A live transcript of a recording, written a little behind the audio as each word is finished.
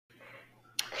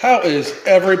How is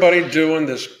everybody doing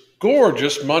this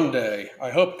gorgeous Monday? I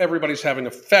hope everybody's having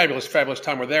a fabulous, fabulous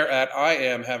time where they're at. I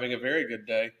am having a very good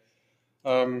day.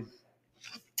 Um,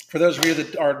 for those of you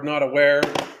that are not aware,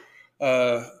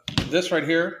 uh, this right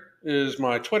here is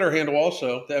my Twitter handle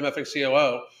also, the MFing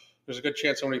COO. There's a good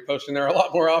chance I'm going to be posting there a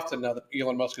lot more often now that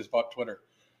Elon Musk has bought Twitter.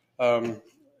 To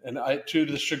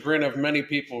the chagrin of many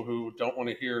people who don't want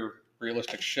to hear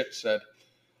realistic shit said.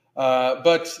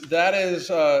 But that is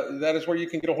where you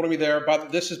can get a hold of me there.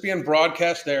 But this is being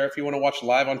broadcast there. If you want to watch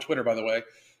live on Twitter, by the way,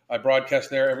 I broadcast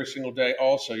there every single day.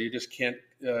 Also, you just can't.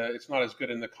 It's not as good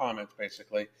in the comments,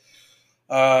 basically.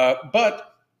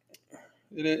 But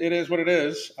it is what it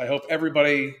is. I hope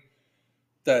everybody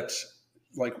that's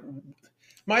like.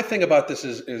 My thing about this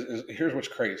is here's what's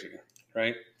crazy,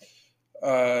 right?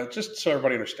 Just so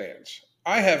everybody understands,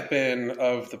 I have been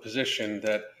of the position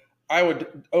that I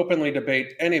would openly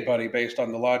debate anybody based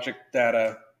on the logic,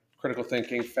 data, critical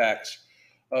thinking, facts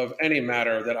of any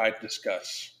matter that I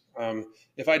discuss.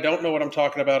 If I don't know what I'm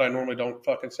talking about, I normally don't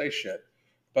fucking say shit.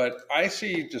 But I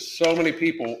see just so many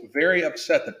people very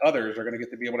upset that others are going to get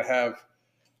to be able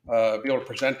to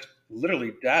present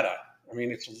literally data. I mean,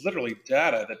 it's literally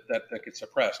data that gets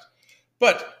suppressed.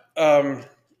 But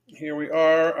here we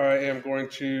are. I am going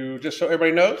to, just so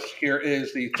everybody knows, here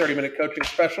is the 30-minute coaching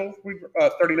special,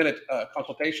 30-minute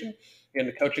consultation in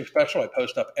the coaching special. I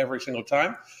post up every single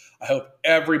time. I hope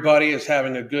everybody is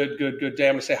having a good day.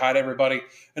 I'm going to say hi to everybody.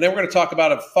 And then we're going to talk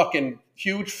about a fucking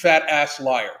huge fat-ass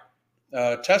liar.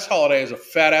 Tess Holliday is a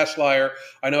fat-ass liar.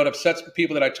 I know it upsets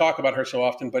people that I talk about her so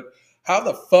often, but how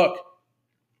the fuck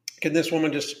can this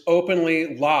woman just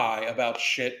openly lie about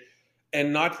shit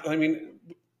and not, I mean,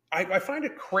 I find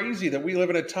it crazy that we live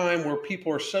in a time where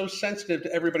people are so sensitive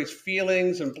to everybody's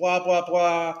feelings and blah, blah,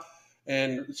 blah,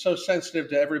 and so sensitive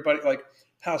to everybody, like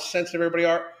how sensitive everybody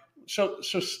are. So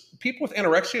people with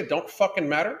anorexia don't fucking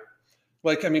matter.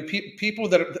 Like, I mean, people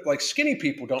that are like skinny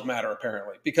people don't matter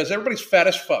apparently because everybody's fat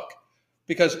as fuck.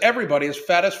 Because everybody is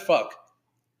fat as fuck.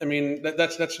 I mean,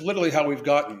 that's literally how we've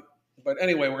gotten. But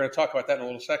anyway, we're going to talk about that in a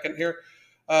little second here.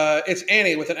 It's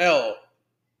Annie with an L,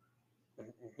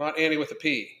 not Annie with a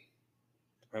P.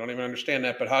 I don't even understand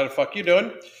that, but how the fuck you doing?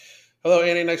 Hello,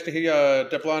 Annie. Nice to hear you.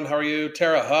 Deplon, how are you?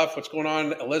 Tara Huff, what's going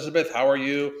on? Elizabeth, how are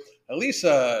you?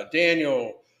 Elisa,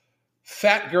 Daniel,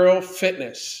 Fat Girl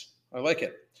Fitness. I like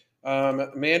it.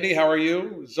 Mandy, how are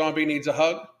you? Zombie needs a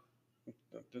hug.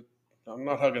 I'm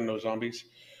not hugging those zombies.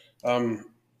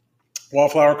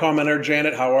 Wallflower commenter,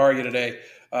 Janet, how are you today?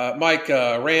 Mike,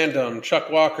 Random, Chuck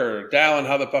Walker, Dallin,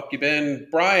 how the fuck you been?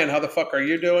 Brian, how the fuck are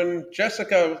you doing?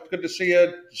 Jessica, good to see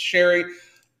you. Sherry,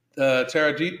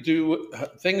 Tara, do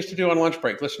things to do on lunch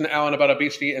break. Listen to Alan about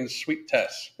obesity and sweet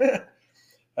Tess.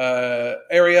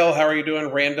 Ariel, how are you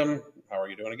doing? Random, how are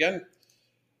you doing again?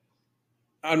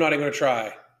 I'm not even going to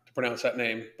try to pronounce that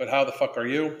name, but how the fuck are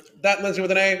you? That Lindsay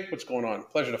with an A, what's going on?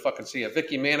 Pleasure to fucking see you.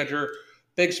 Vicky Manager,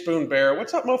 Big Spoon Bear,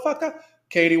 what's up, motherfucker?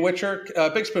 Katie Witcher,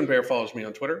 Big Spoon Bear follows me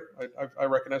on Twitter. I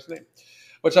recognize the name.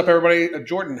 What's up, everybody?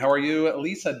 Jordan, how are you?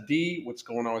 Lisa D, what's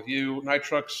going on with you?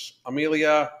 Nitrux,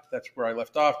 Amelia, that's where I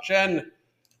left off. Jen,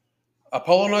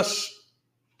 Apollonus,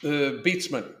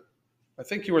 Beatsman. I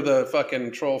think you were the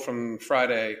fucking troll from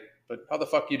Friday, but how the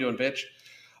fuck you doing, bitch?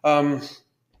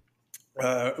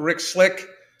 Rick Slick,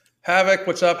 Havoc,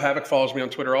 what's up? Havoc follows me on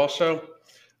Twitter also.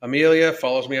 Amelia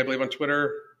follows me, I believe, on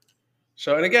Twitter.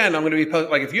 So, and again, I'm going to be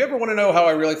like, if you ever want to know how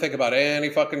I really think about any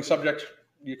fucking subject,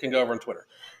 you can go over on Twitter.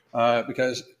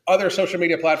 Because other social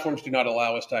media platforms do not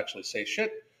allow us to actually say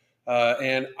shit.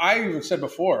 And I even said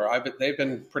before, they've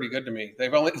been pretty good to me. They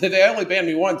only banned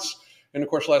me once in the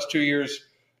course of the last 2 years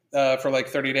for like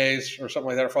 30 days or something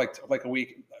like that, or for like a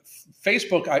week.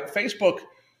 Facebook,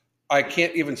 I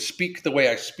can't even speak the way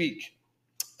I speak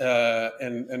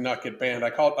and not get banned. I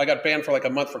got banned for like a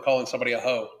month for calling somebody a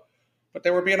hoe, but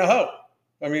they were being a hoe.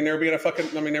 I mean, they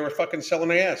were fucking selling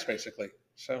their ass basically.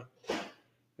 So.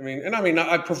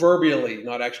 Not proverbially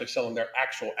not actually selling their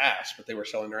actual ass, but they were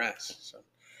selling their ass. So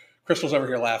Crystal's over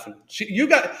here laughing. You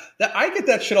got that. I get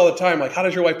that shit all the time. Like, how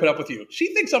does your wife put up with you?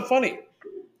 She thinks I'm funny.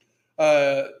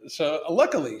 So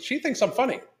luckily, she thinks I'm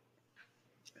funny.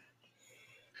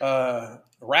 Raph,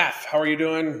 how are you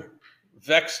doing?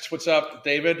 Vexed, what's up?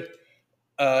 David,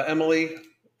 Emily,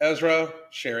 Ezra,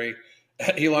 Sherry,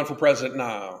 Elon for president.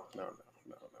 No.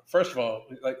 First of all,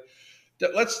 like.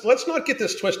 Let's not get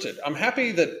this twisted. I'm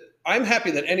happy that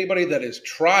anybody that is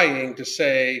trying to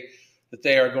say that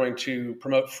they are going to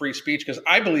promote free speech, because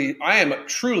I believe I am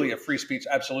truly a free speech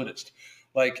absolutist.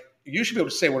 Like, you should be able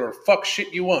to say whatever fuck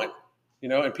shit you want,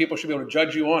 and people should be able to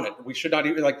judge you on it. We should not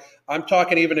even, like, I'm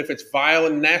talking even if it's vile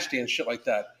and nasty and shit like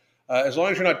that. As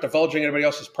long as you're not divulging anybody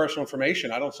else's personal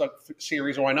information, I don't see a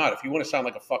reason why not. If you want to sound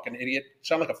like a fucking idiot,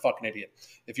 sound like a fucking idiot.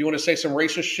 If you want to say some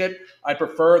racist shit, I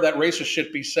prefer that racist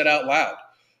shit be said out loud.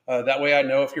 That way I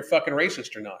know if you're fucking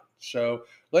racist or not. So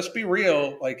let's be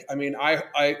real. Like, I mean,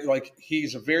 I like,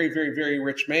 he's a very, very, very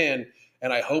rich man,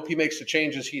 and I hope he makes the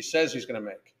changes he says he's going to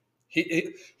make.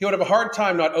 He would have a hard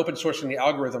time not open sourcing the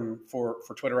algorithm for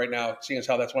Twitter right now, seeing as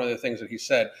how that's one of the things that he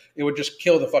said. It would just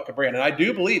kill the fucking brand. And I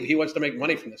do believe he wants to make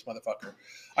money from this motherfucker.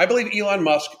 I believe Elon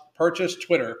Musk purchased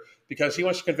Twitter because he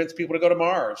wants to convince people to go to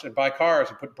Mars and buy cars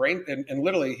and put brain, and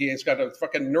literally he has got a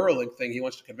fucking Neuralink thing. He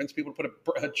wants to convince people to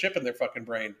put a chip in their fucking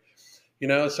brain. You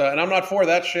know, so, and I'm not for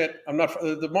that shit. I'm not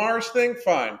for the Mars thing.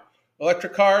 Fine.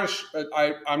 Electric cars,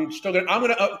 I'm still going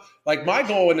to, like, my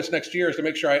goal in this next year is to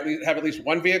make sure I have at least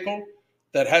one vehicle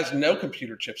that has no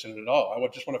computer chips in it at all. I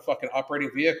would just want a fucking operating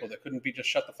vehicle that couldn't be just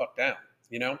shut the fuck down,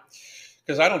 you know?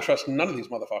 Because I don't trust none of these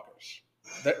motherfuckers.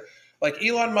 Like,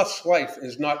 Elon Musk's life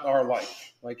is not our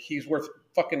life. Like, he's worth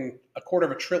fucking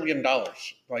 $250 billion.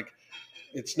 Like,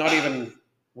 it's not even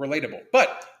relatable.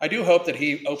 But I do hope that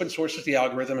he open sources the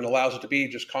algorithm and allows it to be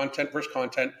just content versus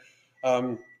content.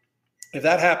 If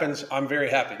that happens, I'm very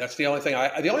happy. That's the only thing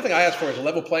I ask for is a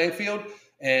level playing field.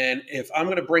 And if I'm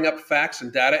going to bring up facts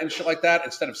and data and shit like that,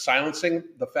 instead of silencing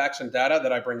the facts and data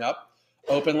that I bring up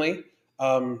openly,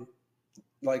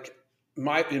 like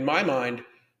in my mind,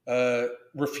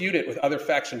 refute it with other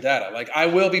facts and data. Like, I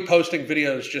will be posting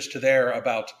videos just to there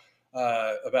about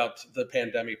the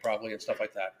pandemic probably and stuff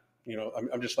like that. You know,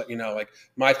 I'm just letting you know, like,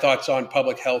 my thoughts on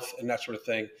public health and that sort of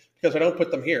thing, because I don't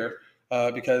put them here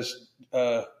because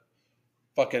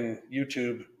fucking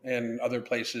YouTube and other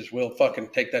places will fucking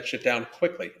take that shit down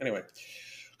quickly. Anyway,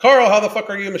 Carl, how the fuck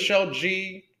are you? Michelle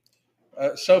G.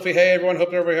 Sophie, hey everyone,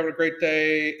 hope everybody having a great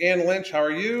day. Ann Lynch, how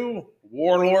are you?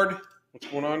 Warlord, what's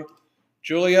going on?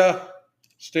 Julia,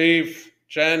 Steve,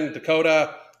 Jen,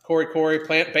 Dakota, Corey,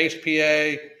 plant-based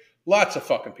PA, lots of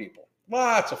fucking people.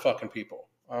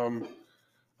 Colin,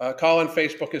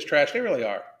 Facebook is trash. They really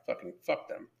are. Fucking fuck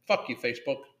them. Fuck you,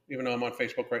 Facebook. Even though I'm on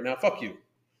Facebook right now, fuck you.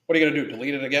 What are you going to do?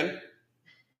 Delete it again?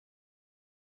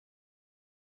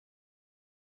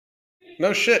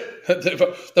 No shit.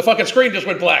 The fucking screen just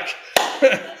went black.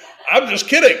 I'm just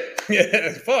kidding.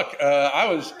 Yeah, fuck.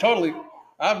 I'm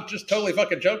just totally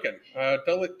fucking joking.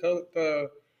 Totally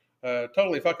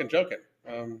fucking joking.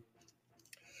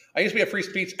 I used to be a free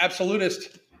speech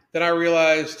absolutist. Then I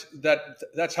realized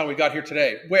that's how we got here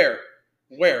today. Where?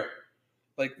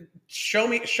 Like, show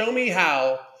me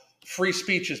how free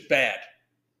speech is bad.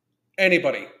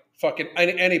 Anybody, fucking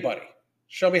anybody.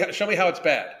 Show me how it's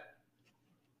bad.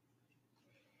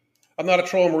 I'm not a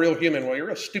troll. I'm a real human. Well, you're a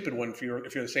real stupid one if you're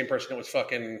the same person that was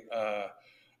fucking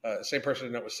same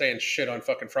person that was saying shit on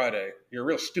fucking Friday. You're a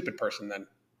real stupid person then.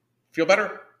 Feel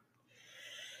better?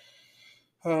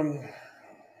 I'm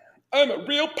a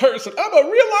real person. I'm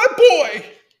a real live boy.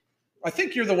 I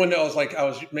think you're the one that I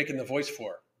was making the voice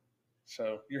for.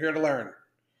 So you're here to learn.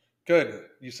 Good.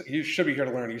 You should be here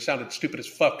to learn. You sounded stupid as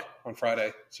fuck on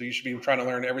Friday, so you should be trying to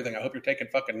learn everything. I hope you're taking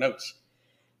fucking notes.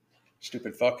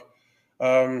 Stupid fuck.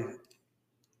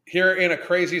 Here in a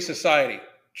crazy society.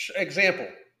 Example.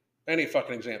 Any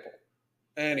fucking example.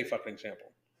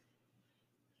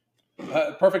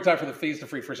 Perfect time for the fees to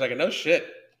free for a second. No shit.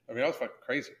 I mean, I was fucking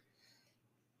crazy.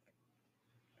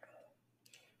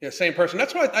 Yeah, same person.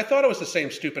 That's why I thought it was the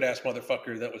same stupid ass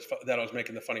motherfucker that I was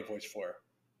making the funny voice for.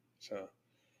 So.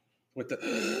 With the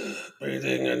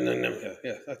breathing and then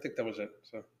I think that was it.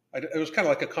 So it was kind of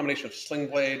like a combination of Sling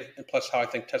Blade and plus how I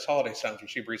think Tess Holliday sounds when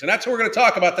she breathes. And that's what we're going to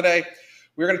talk about today.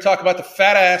 We're going to talk about the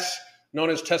fat ass known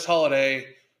as Tess Holliday,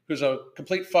 who's a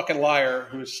complete fucking liar,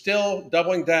 who is still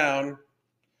doubling down.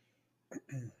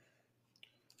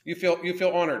 You feel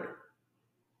honored.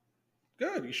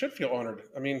 Good. You should feel honored.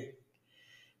 I mean,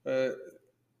 I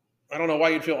don't know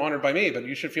why you'd feel honored by me, but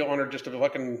you should feel honored just to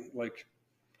fucking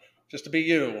just to be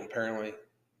you, apparently.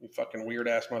 You fucking weird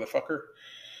ass motherfucker.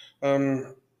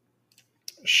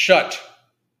 Shut.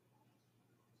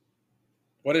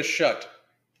 What is shut?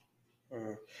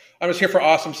 I'm just here for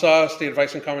awesome sauce. The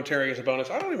advice and commentary is a bonus.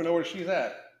 I don't even know where she's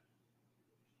at.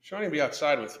 She might even be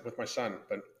outside with my son.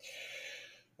 But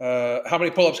how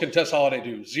many pull-ups can Tess Holliday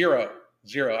do? Zero.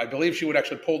 I believe she would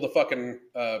actually pull the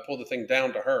thing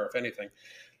down to her, if anything.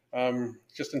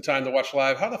 Just in time to watch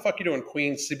live. How the fuck you doing,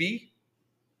 Queen Sibi?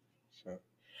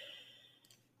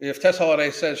 If Tess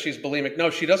Holliday says she's bulimic, no,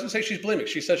 she doesn't say she's bulimic.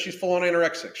 She says she's full-on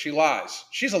anorexic. She lies.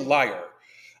 She's a liar.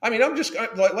 I mean,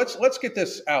 let's get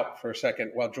this out for a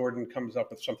second while Jordan comes up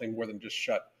with something more than just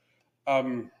shut.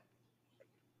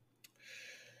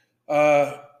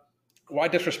 Why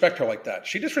disrespect her like that?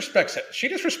 She disrespects it. She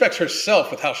disrespects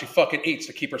herself with how she fucking eats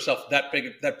to keep herself that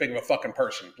big of a fucking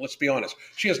person. Let's be honest.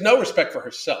 She has no respect for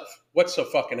herself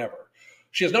whatsoever.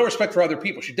 She has no respect for other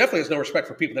people. She definitely has no respect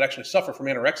for people that actually suffer from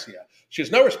anorexia. She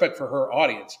has no respect for her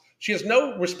audience. She has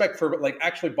no respect for like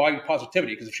actually body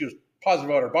positivity, because if she was positive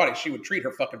about her body, she would treat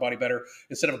her fucking body better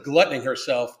instead of gluttoning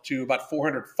herself to about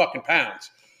 400 fucking pounds.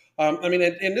 I mean,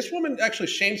 and this woman actually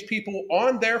shames people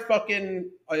on their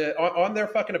fucking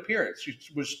appearance. She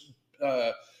was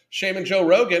shaming Joe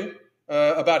Rogan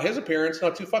about his appearance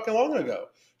not too fucking long ago.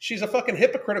 She's a fucking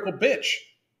hypocritical bitch.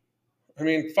 I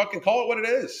mean, fucking call it what it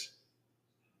is.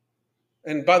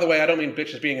 And by the way, I don't mean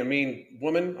bitch as being a mean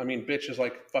woman. I mean bitch as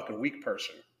like fucking weak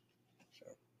person.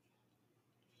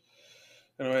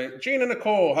 So anyway, Gene and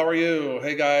Nicole, how are you?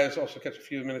 Hey guys, also catch a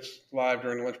few minutes live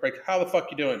during the lunch break. How the fuck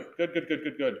you doing?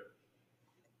 Good.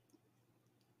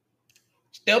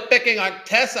 Still picking on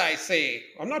Tess, I see.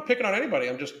 I'm not picking on anybody.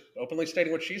 I'm just openly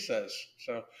stating what she says.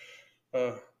 So,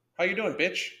 how you doing,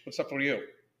 bitch? What's up with you?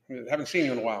 I haven't seen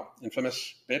you in a while.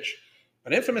 Infamous bitch.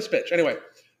 An infamous bitch. Anyway,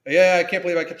 yeah, I can't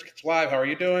believe I catch live. How are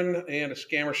you doing? And a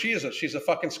scammer. She's a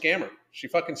fucking scammer. She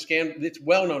fucking scammed. It's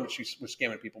well known that she was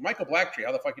scamming people. Michael Blacktree,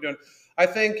 how the fuck you doing? I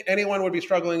think anyone would be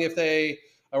struggling if they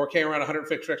were carrying around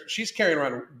 150 extra. She's carrying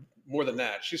around more than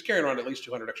that. She's carrying around at least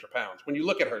 200 extra pounds. When you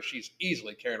look at her, she's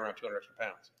easily carrying around 200 extra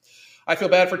pounds. I feel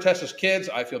bad for Tessa's kids.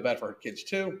 I feel bad for her kids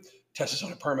too. Tessa's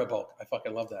on a perma bulk. I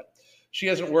fucking love that. She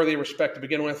isn't worthy of respect to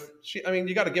begin with.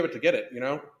 You got to give it to get it, you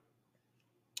know?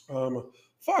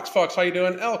 Fox, how you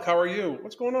doing? Elk, how are you?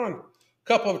 What's going on?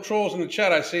 Couple of trolls in the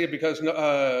chat, I see, because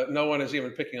no one is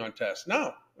even picking on Tess.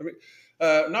 No, I mean,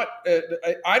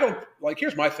 I don't, like,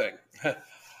 here's my thing.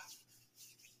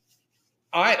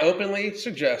 I openly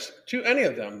suggest to any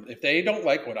of them, if they don't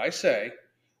like what I say,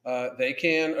 they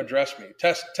can address me.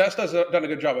 Tess has done a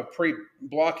good job of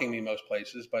pre-blocking me most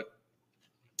places, but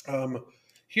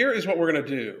here is what we're going to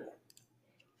do.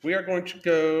 We are going to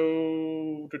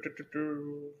go...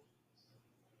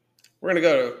 We're going to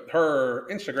go to her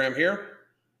Instagram here.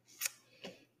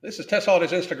 This is Tess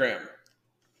Holliday's Instagram.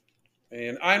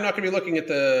 And I'm not going to be looking at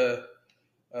the...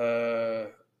 oh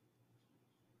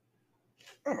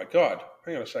my God.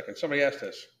 Hang on a second. Somebody asked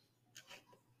this.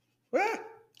 Ah.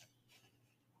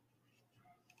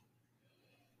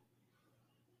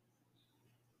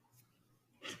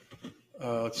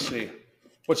 Let's see.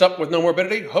 What's up with No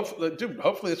Morbidity? Hopefully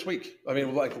this week. I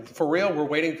mean, like, for real, we're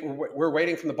waiting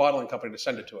from the bottling company to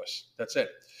send it to us. That's it.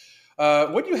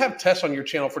 Would you have Tess on your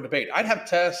channel for debate? I'd have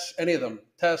Tess, any of them.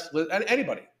 Tess, Liz,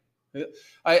 anybody.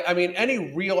 I mean,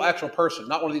 any real actual person,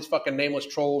 not one of these fucking nameless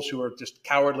trolls who are just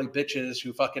cowardly bitches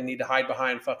who fucking need to hide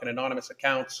behind fucking anonymous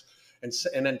accounts and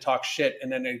then talk shit, and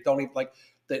then they don't even, like,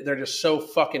 they're just so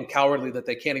fucking cowardly that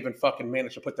they can't even fucking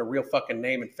manage to put their real fucking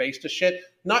name and face to shit.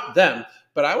 Not them,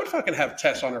 but I would fucking have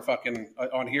Tess on her fucking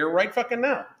on here right fucking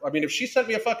now. I mean, if she sent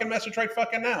me a fucking message right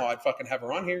fucking now, I'd fucking have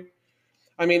her on here.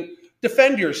 I mean,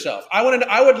 defend yourself. I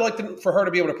would like for her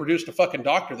to be able to produce the fucking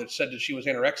doctor that said that she was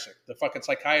anorexic, the fucking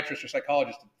psychiatrist or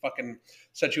psychologist that fucking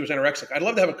said she was anorexic. I'd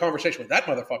love to have a conversation with that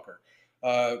motherfucker.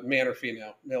 Male or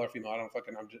female. I don't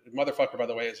fucking. Motherfucker, by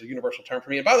the way, is a universal term for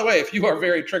me. And by the way, if you are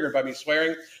very triggered by me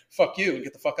swearing, fuck you and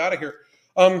get the fuck out of here.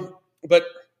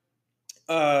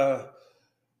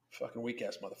 Fucking weak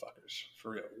ass motherfuckers,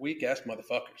 for real, weak ass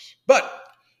motherfuckers. But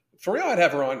for real, I'd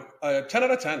have her on 10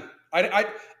 out of 10.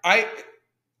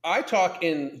 I talk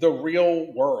in the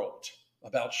real world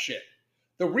about shit.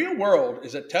 The real world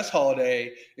is that Tess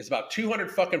Holliday is about 200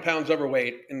 fucking pounds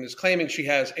overweight and is claiming she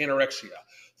has anorexia.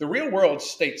 The real world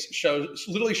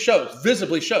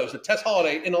visibly shows that Tess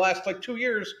Holliday in the last like 2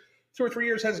 or 3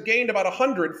 years has gained about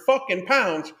 100 fucking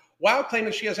pounds while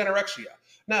claiming she has anorexia.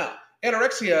 Now,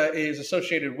 anorexia is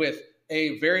associated with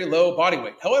a very low body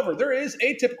weight. However, there is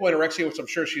atypical anorexia, which I'm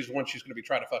sure she's the one she's going to be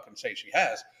trying to fucking say she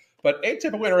has. But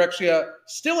atypical anorexia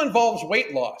still involves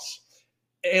weight loss.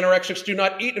 Anorexics do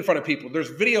not eat in front of people.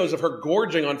 There's videos of her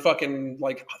gorging on fucking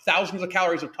like thousands of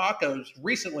calories of tacos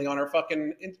recently on her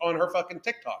fucking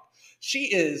TikTok. She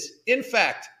is, in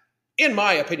fact, in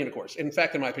my opinion, of course, it's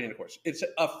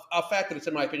a fact that it's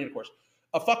in my opinion, of course,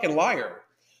 a fucking liar.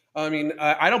 I mean,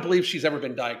 I don't believe she's ever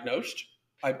been diagnosed.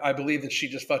 I believe that she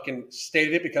just fucking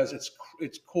stated it because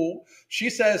it's cool. She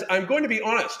says, I'm going to be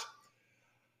honest.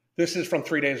 This is from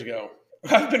 3 days ago.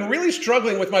 I've been really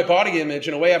struggling with my body image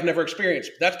in a way I've never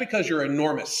experienced. That's because you're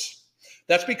enormous.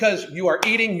 That's because you are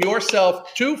eating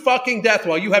yourself to fucking death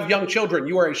while you have young children.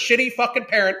 You are a shitty fucking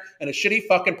parent and a shitty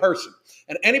fucking person.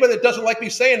 And anybody that doesn't like me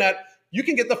saying that, you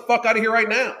can get the fuck out of here right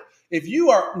now. If you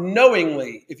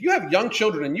have young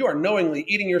children and you are knowingly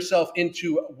eating yourself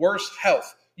into worse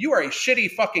health, you are a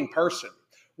shitty fucking person.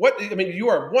 You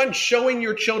are one showing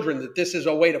your children that this is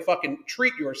a way to fucking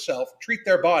treat yourself, treat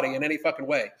their body in any fucking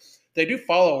way. They do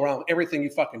follow around everything you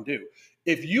fucking do.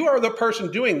 If you are the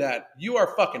person doing that, you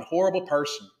are a fucking horrible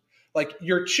person. Like,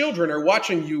 your children are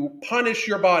watching you punish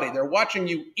your body. They're watching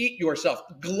you eat yourself,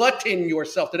 glutton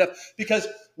yourself to death. Because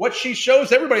what she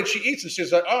shows everybody she eats is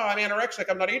she's like, oh, I'm anorexic,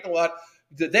 I'm not eating a lot.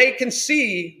 They can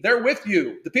see they're with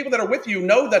you. The people that are with you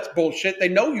know that's bullshit. They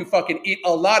know you fucking eat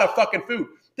a lot of fucking food.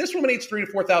 This woman eats 3,000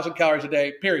 to 4,000 calories a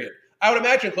day, period. I would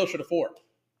imagine closer to 4,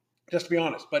 just to be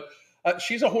honest. But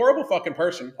she's a horrible fucking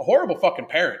person, a horrible fucking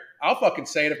parent. I'll fucking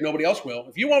say it if nobody else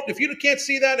will. If you can't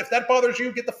see that, if that bothers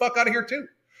you, get the fuck out of here too.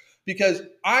 Because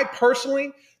I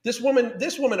personally, this woman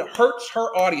hurts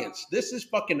her audience. This is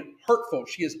fucking hurtful.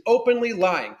 She is openly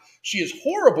lying. She is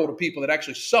horrible to people that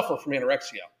actually suffer from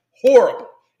anorexia. Horrible.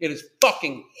 It is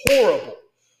fucking horrible.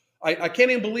 I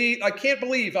can't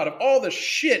believe out of all the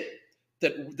shit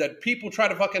that people try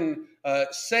to fucking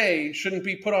say shouldn't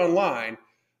be put online,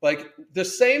 like the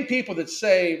same people that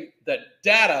say that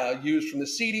data used from the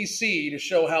CDC to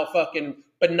show how fucking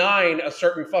benign a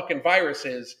certain fucking virus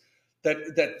is,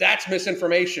 that's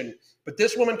misinformation. But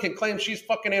this woman can claim she's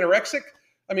fucking anorexic.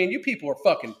 I mean, you people are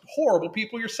fucking horrible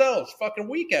people yourselves. Fucking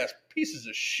weak ass pieces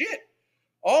of shit.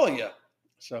 All of you.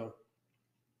 So.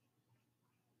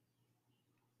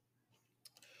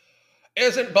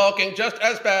 Isn't bulking just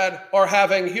as bad or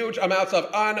having huge amounts of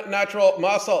unnatural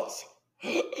muscles?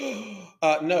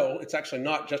 No, it's actually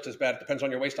not just as bad. It depends on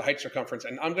your waist to height circumference.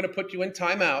 And I'm going to put you in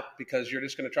timeout because you're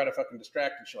just going to try to fucking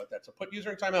distract and shit like that. So put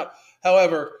user in timeout.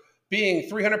 However, being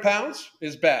 300 pounds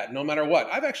is bad no matter what.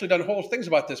 I've actually done whole things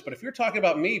about this, but if you're talking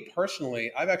about me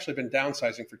personally, I've actually been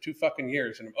downsizing for 2 fucking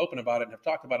years and I'm open about it and have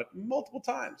talked about it multiple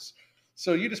times.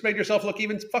 So you just made yourself look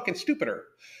even fucking stupider.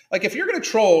 Like, if you're going to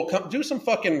troll, do some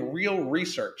fucking real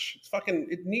research.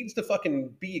 It needs to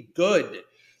fucking be good.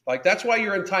 Like, that's why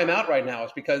you're in timeout right now,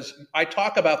 is because I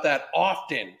talk about that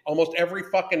often, almost every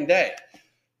fucking day.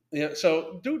 You know,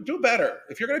 so do better.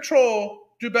 If you're going to troll,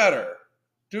 do better.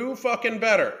 Do fucking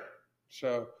better.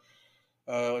 So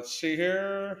let's see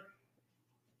here.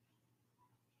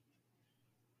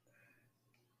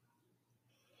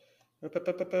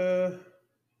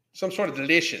 Some sort of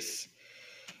delicious.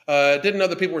 Didn't know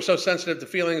that people were so sensitive to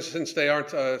feelings since they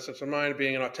aren't such a mind.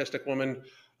 Being an autistic woman,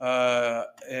 I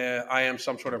am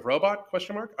some sort of robot? ?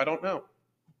 I don't know.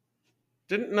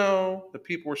 Didn't know that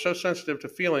people were so sensitive to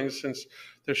feelings since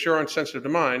they sure aren't sensitive to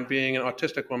mine. Being an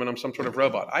autistic woman, I'm some sort of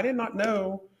robot. I did not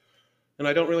know, and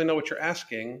I don't really know what you're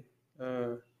asking.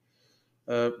 But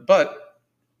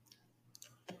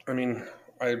I mean,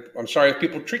 I'm sorry if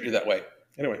people treat you that way.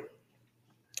 Anyway.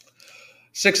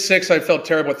 6'6", I felt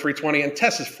terrible at 320, and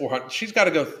Tess is 400. She's got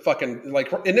to go fucking,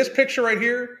 like, in this picture right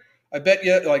here, I bet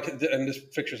you, like, and this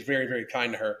picture is very, very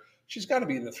kind to her, she's got to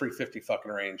be in the 350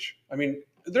 fucking range. I mean,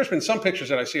 there's been some pictures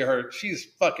that I see of her, she's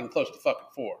fucking close to fucking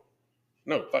 4.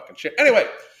 No fucking shit. Anyway,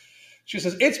 she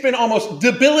says, it's been almost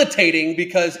debilitating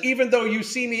because even though you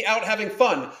see me out having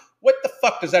fun, what the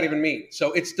fuck does that even mean?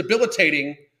 So it's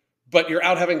debilitating, but you're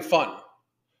out having fun.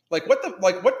 Like,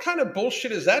 what kind of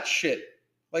bullshit is that shit?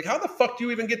 Like, how the fuck do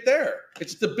you even get there?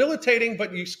 It's debilitating,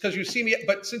 but since you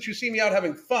see me out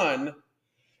having fun,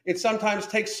 it sometimes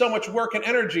takes so much work and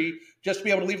energy just to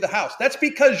be able to leave the house. That's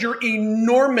because you're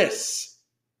enormous.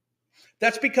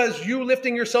 That's because you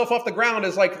lifting yourself off the ground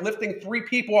is like lifting 3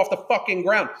 people off the fucking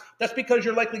ground. That's because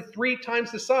you're likely 3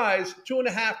 times the size,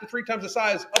 2.5 to 3 times the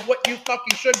size of what you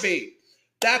fucking should be.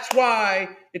 That's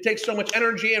why it takes so much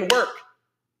energy and work.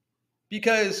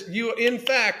 Because you, in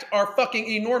fact, are fucking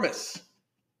enormous.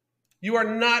 You are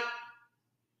not,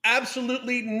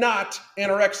 absolutely not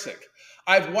anorexic.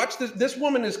 I've watched this. This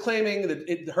woman is claiming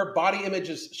that her body image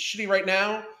is shitty right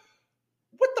now.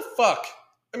 What the fuck?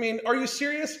 I mean, are you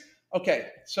serious? Okay,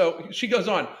 so she goes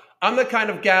on. I'm the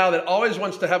kind of gal that always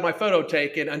wants to have my photo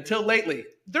taken until lately.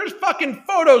 There's fucking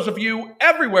photos of you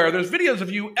everywhere. There's videos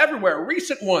of you everywhere,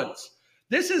 recent ones.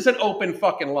 This is an open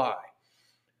fucking lie.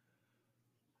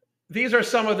 These are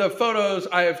some of the photos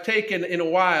I have taken in a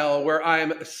while where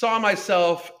I saw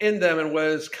myself in them and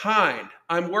was kind.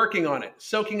 I'm working on it,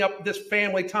 soaking up this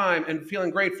family time and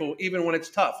feeling grateful even when it's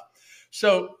tough.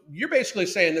 So you're basically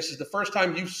saying this is the first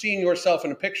time you've seen yourself in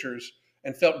the pictures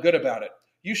and felt good about it.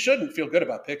 You shouldn't feel good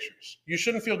about pictures. You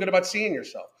shouldn't feel good about seeing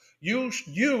yourself.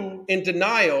 You in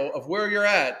denial of where you're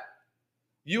at,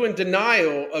 you in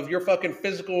denial of your fucking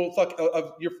physical,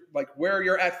 of your, like, where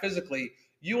you're at physically,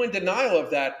 you in denial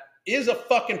of that is a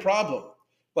fucking problem.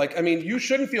 Like, I mean, you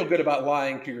shouldn't feel good about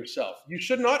lying to yourself. You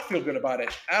should not feel good about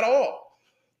it at all.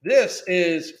 This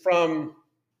is from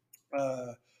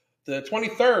The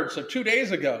 23rd, so 2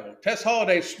 days ago, Tess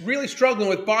Holliday really struggling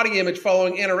with body image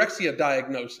following anorexia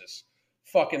diagnosis.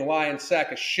 Fucking lying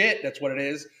sack of shit, that's what it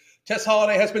is. Tess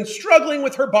Holliday has been struggling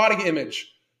with her body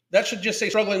image. That should just say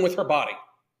struggling with her body.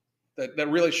 That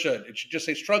really should. It should just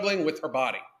say struggling with her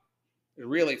body. It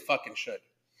really fucking should.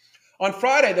 On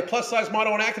Friday, the plus-size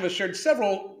model and activist shared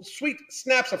several sweet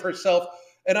snaps of herself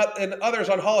and others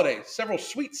on Holiday. Several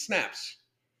sweet snaps.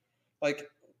 Like,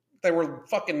 they were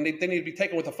fucking, they need to be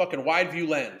taken with a fucking wide view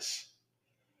lens.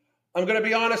 I'm going to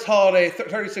be honest, Holiday,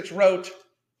 36 wrote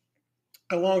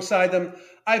alongside them,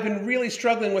 I've been really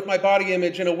struggling with my body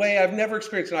image in a way I've never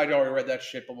experienced. And I'd already read that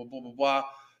shit, blah, blah, blah, blah, blah.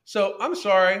 So I'm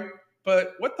sorry,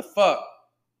 but what the fuck?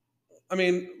 I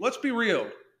mean, let's be real.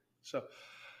 So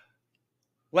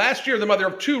last year, the mother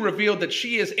of two revealed that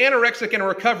she is anorexic in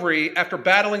recovery after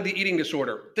battling the eating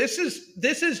disorder. This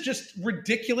is just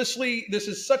ridiculously, this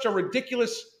is such a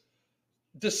ridiculous,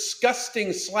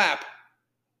 disgusting slap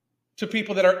to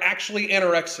people that are actually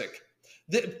anorexic.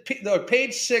 The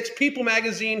page 6, People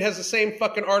magazine has the same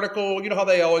fucking article. You know how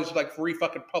they always like free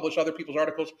fucking publish other people's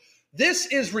articles? This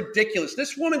is ridiculous.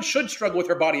 This woman should struggle with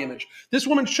her body image. This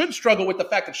woman should struggle with the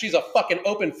fact that she's a fucking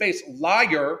open-faced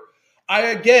liar.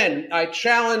 I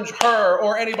challenge her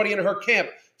or anybody in her camp.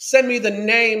 Send me the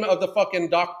name of the fucking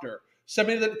doctor. Send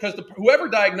me because whoever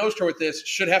diagnosed her with this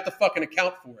should have to fucking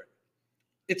account for it.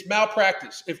 It's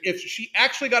malpractice. If she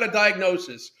actually got a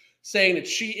diagnosis saying that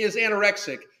she is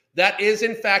anorexic, that is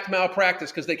in fact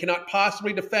malpractice because they cannot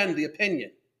possibly defend the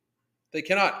opinion. They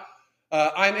cannot.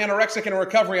 I'm anorexic in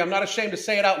recovery. I'm not ashamed to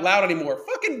say it out loud anymore.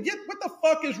 Fucking what the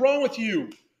fuck is wrong with you?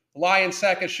 Lying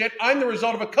sack of shit. I'm the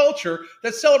result of a culture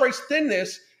that celebrates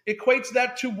thinness, equates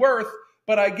that to worth,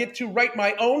 but I get to write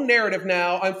my own narrative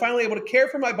now. I'm finally able to care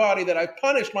for my body that I've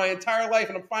punished my entire life,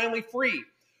 and I'm finally free.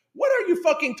 What are you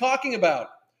fucking talking about?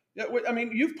 I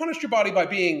mean, you've punished your body by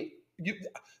being...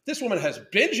 this woman has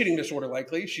binge eating disorder,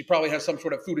 likely. She probably has some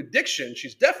sort of food addiction.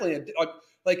 She's definitely...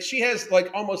 she has like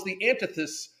almost the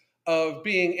antithesis of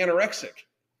being anorexic.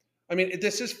 I mean,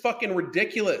 this is fucking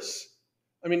ridiculous.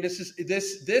 I mean, this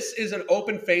is an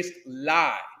open-faced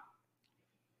lie.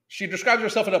 She describes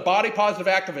herself as a body-positive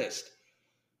activist.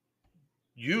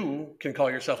 You can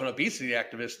call yourself an obesity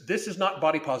activist. This is not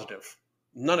body positive.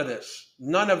 None of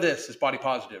this is body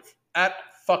positive at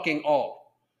fucking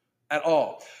all. At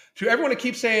all. To everyone who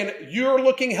keeps saying you're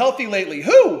looking healthy lately,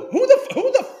 who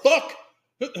the fuck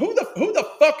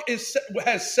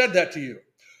has said that to you?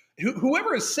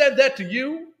 Whoever has said that to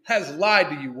you has lied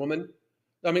to you, woman.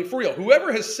 I mean, for real,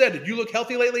 whoever has said that you look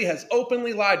healthy lately has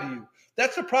openly lied to you.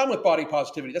 That's the problem with body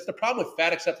positivity. That's the problem with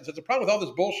fat acceptance. That's the problem with all this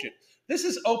bullshit. This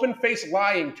is open-faced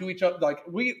lying to each other. Like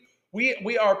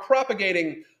we are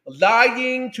propagating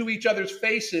lying to each other's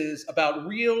faces about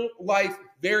real life,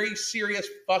 very serious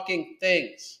fucking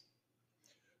things.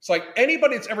 It's like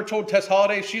anybody that's ever told Tess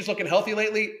Holliday she's looking healthy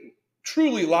lately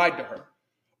truly lied to her,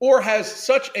 or has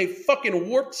such a fucking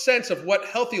warped sense of what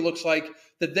healthy looks like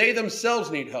that they themselves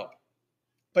need help.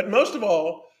 But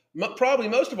probably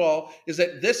most of all, is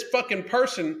that this fucking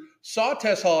person saw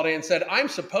Tess Holliday and said, I'm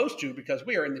supposed to, because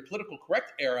we are in the political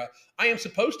correct era, I am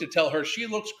supposed to tell her she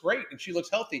looks great and she looks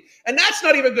healthy. And that's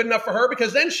not even good enough for her,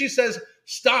 because then she says,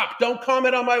 stop, don't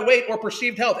comment on my weight or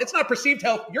perceived health. It's not perceived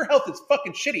health. Your health is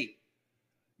fucking shitty.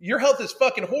 Your health is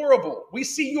fucking horrible. We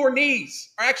see your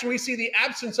knees. Or actually, we see the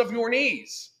absence of your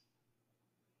knees.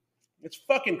 It's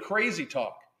fucking crazy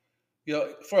talk. You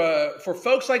know, for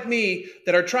folks like me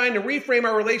that are trying to reframe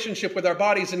our relationship with our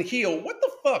bodies and heal, what the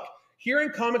fuck?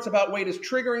 Hearing comments about weight is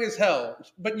triggering as hell,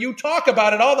 but you talk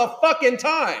about it all the fucking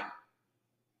time.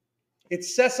 It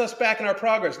sets us back in our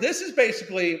progress. This is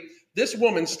basically this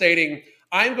woman stating,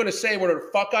 I'm going to say whatever the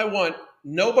fuck I want.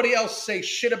 Nobody else say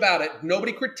shit about it.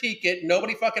 Nobody critique it.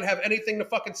 Nobody fucking have anything to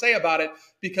fucking say about it,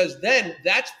 because then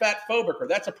that's fat phobic, or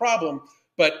that's a problem.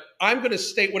 But I'm going to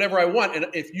state whatever I want. And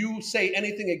if you say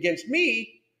anything against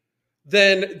me,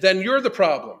 then you're the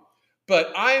problem.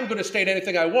 But I am going to state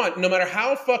anything I want, no matter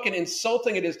how fucking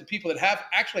insulting it is to people that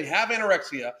actually have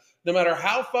anorexia, no matter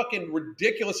how fucking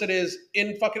ridiculous it is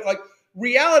in fucking, like,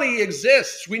 reality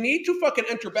exists. We need to fucking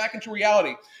enter back into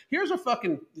reality. Here's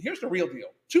the real deal.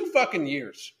 2 fucking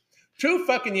years.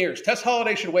 Tess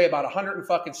Holliday should weigh about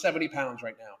 170 pounds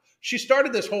right now. She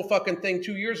started this whole fucking thing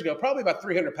 2 years ago, probably about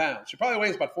 300 pounds. She probably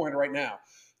weighs about 400 right now.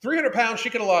 300 pounds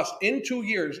she could have lost in 2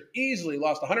 years, easily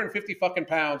lost 150 fucking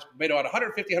pounds, made about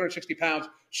 150, 160 pounds.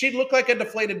 She'd look like a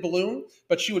deflated balloon,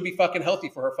 but she would be fucking healthy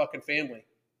for her fucking family.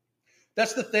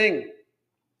 That's the thing.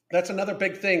 That's another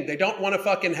big thing. They don't want to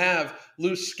fucking have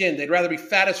loose skin. They'd rather be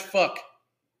fat as fuck.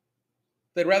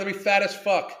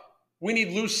 We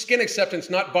need loose skin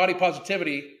acceptance, not body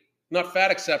positivity. not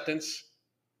fat acceptance.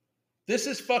 This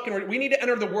is fucking, we need to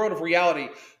enter the world of reality.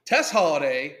 Tess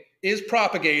Holliday is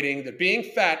propagating that being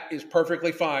fat is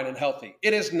perfectly fine and healthy.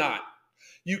 It is not.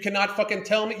 You cannot fucking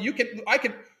tell me, I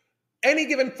could, any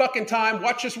given fucking time,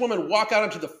 watch this woman walk out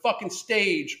onto the fucking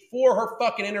stage for her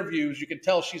fucking interviews. You can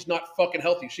tell she's not fucking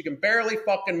healthy. She can barely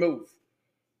fucking move.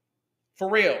 For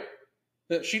real.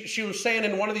 She was saying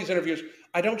in one of these interviews,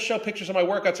 I don't show pictures of my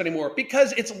workouts anymore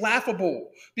because it's laughable.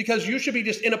 Because you should be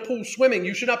just in a pool swimming.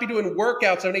 You should not be doing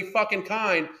workouts of any fucking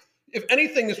kind. If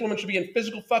anything, this woman should be in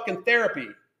physical fucking therapy.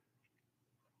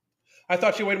 I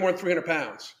thought she weighed more than 300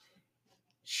 pounds.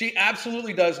 She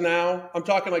absolutely does now. I'm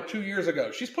talking like 2 years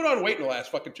ago. She's put on weight in the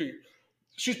last fucking 2 years.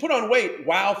 She's put on weight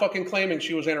while fucking claiming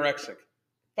she was anorexic.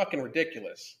 Fucking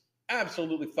ridiculous.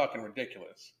 Absolutely fucking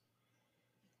ridiculous.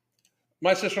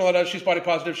 My sister-in-law does. She's body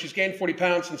positive. She's gained 40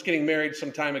 pounds since getting married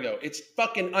some time ago. It's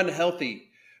fucking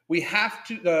unhealthy. We have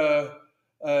to,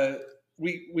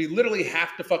 we literally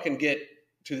have to fucking get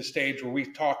to the stage where we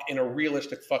talk in a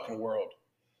realistic fucking world.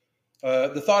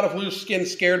 The thought of loose skin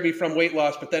scared me from weight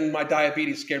loss, but then my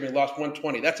diabetes scared me. I lost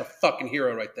 120. That's a fucking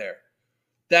hero right there.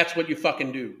 That's what you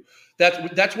fucking do.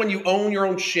 That's when you own your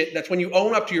own shit. That's when you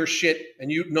own up to your shit,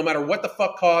 and you, no matter what the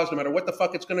fuck caused, no matter what the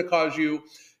fuck it's going to cause you,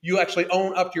 you actually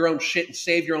own up to your own shit and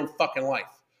save your own fucking life.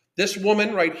 This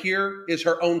woman right here is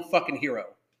her own fucking hero.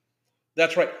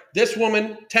 That's right. This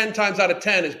woman, 10 times out of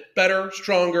 10, is better,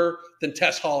 stronger than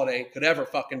Tess Holliday could ever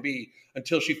fucking be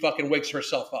until she fucking wakes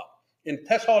herself up. In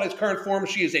Tess Holliday's current form,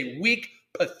 she is a weak,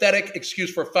 pathetic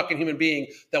excuse for a fucking human being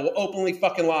that will openly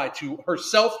fucking lie to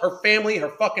herself, her family, her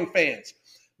fucking fans.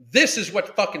 This is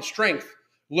what fucking strength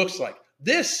looks like.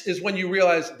 This is when you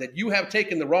realize that you have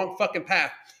taken the wrong fucking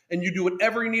path and you do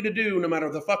whatever you need to do, no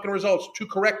matter the fucking results, to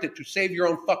correct it, to save your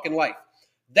own fucking life.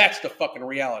 That's the fucking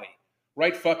reality.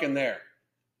 Right fucking there.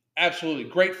 Absolutely.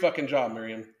 Great fucking job,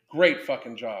 Miriam. Great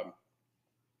fucking job.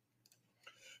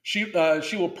 She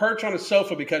will perch on a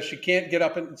sofa because she can't get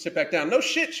up and sit back down. No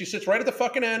shit. She sits right at the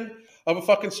fucking end of a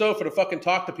fucking sofa to fucking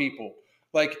talk to people.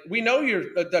 Like, we know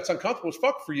that's uncomfortable as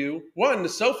fuck for you. One, the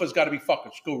sofa's got to be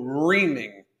fucking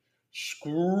screaming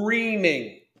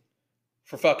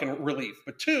for fucking relief.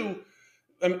 But two,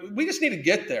 we just need to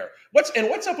get there. What's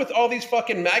up with all these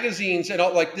fucking magazines and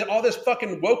all this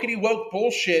fucking wokety woke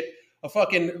bullshit of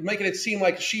fucking making it seem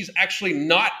like she's actually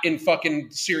not in fucking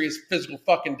serious physical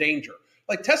fucking danger.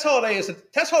 Like Tess Holliday she's the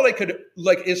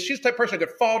type of person that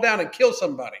could fall down and kill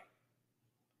somebody.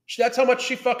 That's how much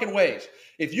she fucking weighs.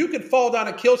 If you could fall down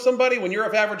and kill somebody when you're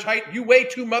of average height, you weigh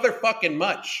too motherfucking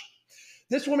much.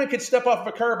 This woman could step off of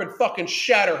a curb and fucking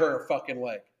shatter her fucking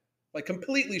leg. Like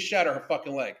completely shatter her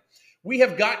fucking leg. We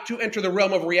have got to enter the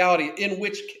realm of reality in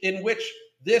which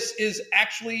this is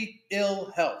actually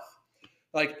ill health.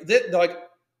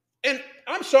 And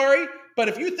I'm sorry, but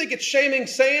if you think it's shaming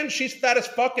saying she's fat as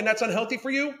fuck and that's unhealthy for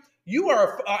you,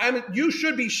 you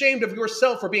should be ashamed of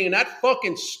yourself for being that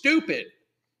fucking stupid.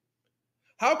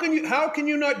 How can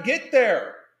you not get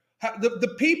there?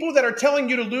 The people that are telling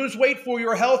you to lose weight for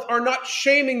your health are not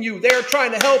shaming you. They're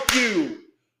trying to help you.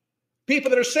 People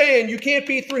that are saying you can't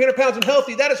be 300 pounds and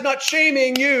healthy, that is not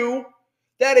shaming you.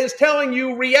 That is telling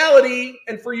you reality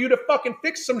and for you to fucking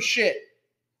fix some shit.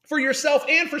 For yourself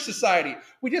and for society.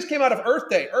 We just came out of Earth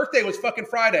Day. Earth Day was fucking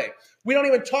Friday. We don't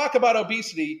even talk about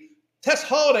obesity. Tess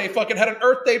Holliday fucking had an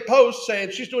Earth Day post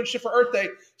saying she's doing shit for Earth Day.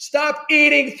 Stop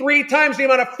eating 3 times the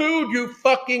amount of food you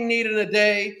fucking need in a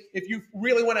day if you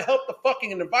really want to help the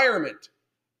fucking environment.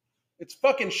 It's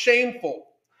fucking shameful.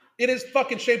 It is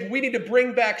fucking shameful. We need to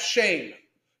bring back shame.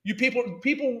 You people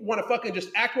want to fucking just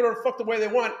act whatever the fuck the way they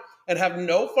want and have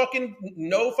no fucking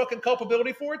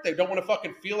culpability for it. They don't want to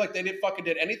fucking feel like they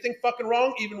did anything fucking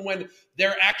wrong, even when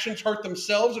their actions hurt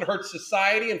themselves and hurt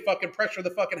society and fucking pressure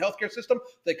the fucking healthcare system.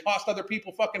 They cost other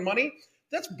people fucking money.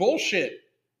 That's bullshit.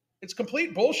 It's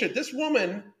complete bullshit. This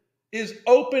woman is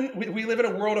open. We live in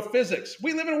a world of physics.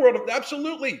 We live in a world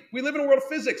of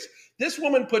physics. This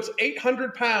woman puts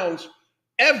 800 pounds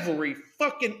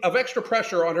of extra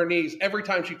pressure on her knees every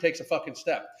time she takes a fucking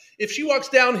step. If she walks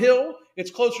downhill,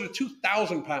 it's closer to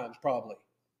 2,000 pounds probably.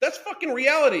 That's fucking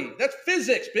reality. That's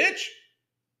physics, bitch.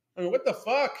 I mean, what the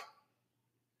fuck?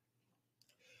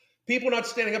 People not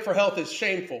standing up for health is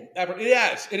shameful.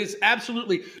 It is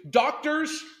absolutely.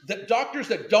 Doctors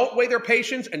that don't weigh their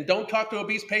patients and don't talk to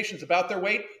obese patients about their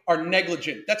weight are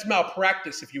negligent. That's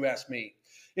malpractice, if you ask me.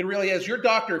 It really is. Your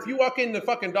doctor, if you walk in the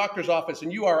fucking doctor's office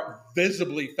and you are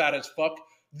visibly fat as fuck,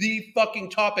 the fucking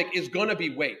topic is going to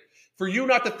be weight. For you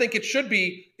not to think it should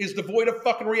be is devoid of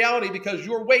fucking reality because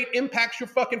your weight impacts your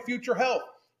fucking future health.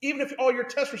 Even if all your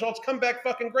test results come back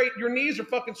fucking great, your knees are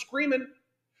fucking screaming.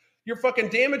 You're fucking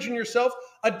damaging yourself.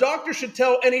 A doctor should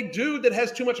tell any dude that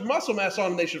has too much muscle mass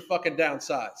on him they should fucking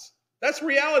downsize. That's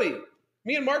reality.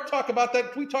 Me and Mark talk about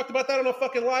that. We talked about that on a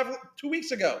fucking live 2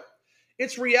 weeks ago.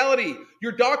 It's reality.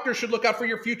 Your doctor should look out for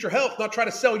your future health, not try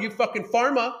to sell you fucking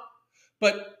pharma.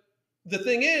 But the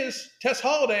thing is, Tess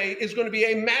Holliday is going to be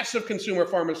a massive consumer of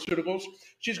pharmaceuticals.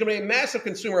 She's going to be a massive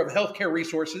consumer of healthcare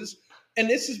resources. And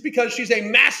this is because she's a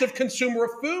massive consumer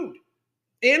of food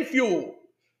and fuel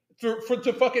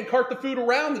to fucking cart the food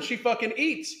around that she fucking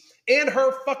eats. And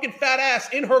her fucking fat ass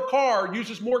in her car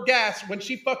uses more gas when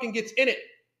she fucking gets in it.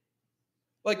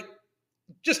 Like,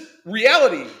 just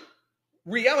reality.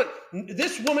 Reality.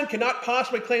 This woman cannot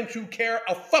possibly claim to care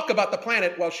a fuck about the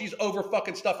planet while she's over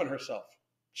fucking stuffing herself.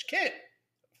 She can't.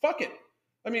 Fuck it.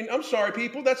 I mean, I'm sorry,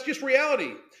 people. That's just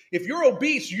reality. If you're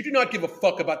obese, you do not give a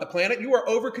fuck about the planet. You are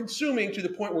over consuming to the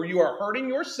point where you are hurting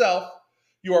yourself.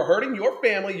 You are hurting your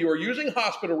family. You are using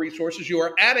hospital resources. You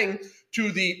are adding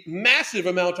to the massive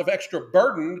amount of extra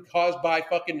burden caused by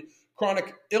fucking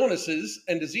chronic illnesses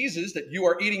and diseases that you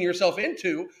are eating yourself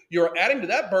into. You're adding to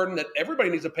that burden that everybody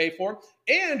needs to pay for.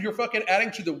 And you're fucking adding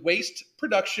to the waste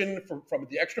production from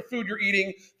the extra food you're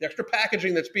eating, the extra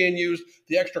packaging that's being used,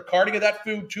 the extra carting of that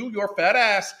food to your fat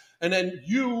ass. And then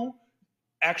you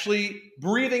actually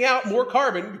breathing out more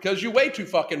carbon because you weigh too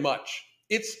fucking much.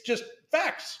 It's just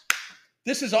facts.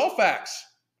 This is all facts.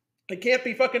 It can't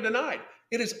be fucking denied.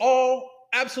 It is all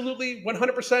absolutely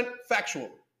 100% factual.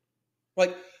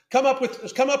 Like, come up with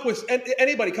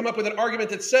an argument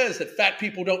that says that fat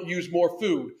people don't use more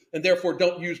food and therefore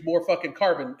don't use more fucking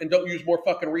carbon and don't use more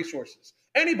fucking resources.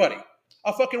 Anybody.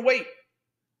 I'll fucking wait.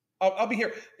 I'll be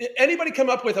here. Anybody come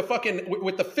up with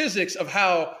with the physics of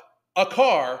how a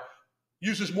car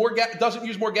uses doesn't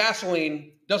use more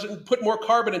gasoline, doesn't put more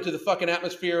carbon into the fucking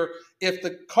atmosphere if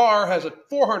the car has a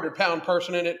 400-pound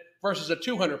person in it versus a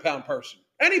 200-pound person.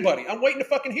 Anybody. I'm waiting to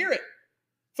fucking hear it.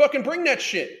 Fucking bring that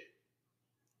shit.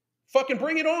 Fucking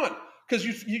bring it on. Because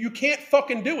you can't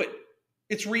fucking do it.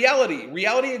 It's reality.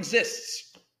 Reality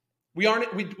exists.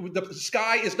 The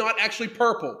sky is not actually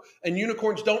purple. And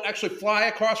unicorns don't actually fly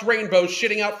across rainbows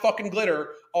shitting out fucking glitter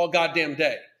all goddamn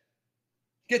day.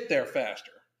 Get there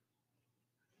faster.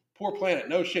 Poor planet.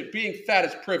 No shit. Being fat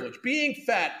is privilege. Being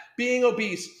fat, being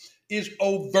obese is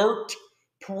overt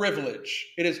privilege.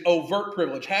 It is overt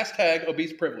privilege. Hashtag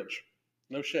obese privilege.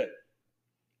 No shit.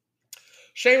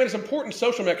 Shame is an important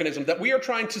social mechanism that we are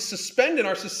trying to suspend in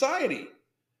our society.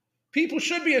 People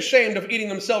should be ashamed of eating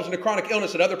themselves into chronic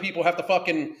illness that other people have to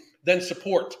fucking then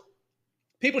support.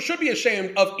 People should be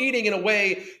ashamed of eating in a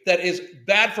way that is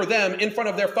bad for them in front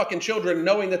of their fucking children,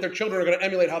 knowing that their children are going to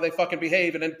emulate how they fucking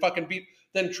behave and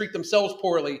then treat themselves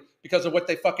poorly because of what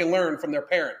they fucking learned from their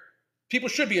parent. People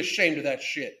should be ashamed of that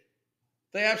shit.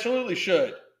 They absolutely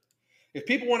should. If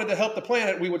people wanted to help the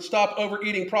planet, we would stop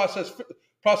overeating processed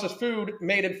food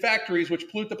made in factories which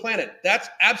pollute the planet. That's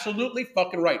absolutely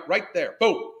fucking right. Right there.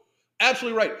 Boom.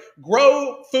 Absolutely right.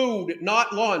 Grow food,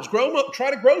 not lawns.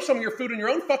 Try to grow some of your food in your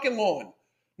own fucking lawn.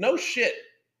 No shit.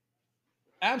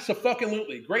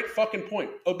 Abso-fucking-lutely. Great fucking point.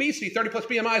 Obesity, 30 plus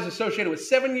BMI is associated with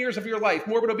 7 years of your life.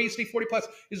 Morbid obesity, 40 plus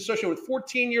is associated with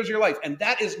 14 years of your life. And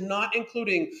that is not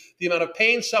including the amount of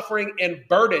pain, suffering, and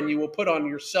burden you will put on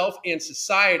yourself and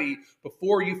society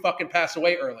before you fucking pass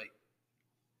away early.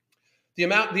 The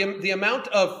amount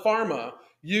of pharma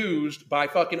used by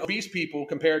fucking obese people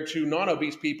compared to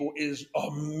non-obese people is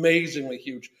amazingly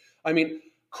huge. I mean,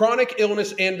 chronic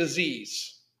illness and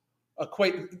disease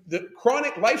the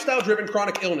chronic lifestyle-driven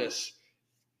chronic illness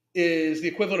is the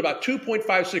equivalent of about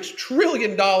 $2.56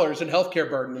 trillion in healthcare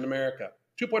burden in America.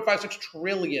 $2.56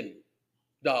 trillion.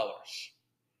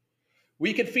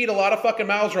 We could feed a lot of fucking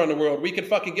mouths around the world. We could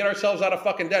fucking get ourselves out of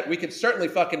fucking debt. We could certainly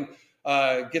fucking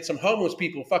get some homeless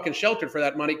people fucking sheltered for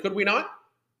that money. Could we not?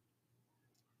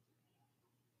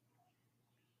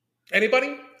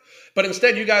 Anybody? But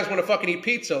instead, you guys want to fucking eat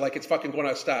pizza like it's fucking going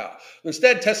out of style.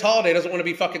 Instead, Tess Holliday doesn't want to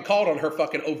be fucking called on her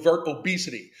fucking overt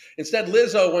obesity. Instead,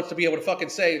 Lizzo wants to be able to fucking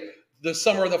say the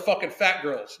summer of the fucking fat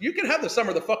girls. You can have the summer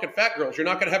of the fucking fat girls. You're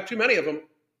not going to have too many of them.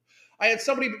 I had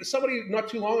somebody not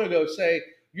too long ago say,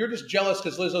 you're just jealous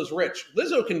because Lizzo's rich.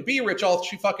 Lizzo can be rich all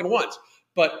she fucking wants.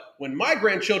 But when my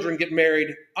grandchildren get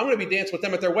married, I'm going to be dancing with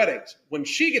them at their weddings. When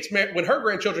her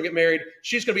grandchildren get married,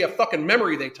 she's going to be a fucking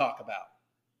memory they talk about.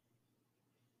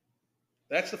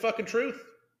 That's the fucking truth.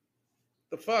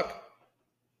 The fuck.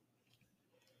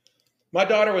 My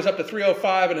daughter was up to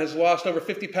 305 and has lost over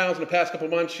 50 pounds in the past couple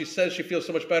months. She says she feels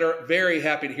so much better. Very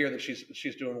happy to hear that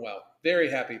she's doing well.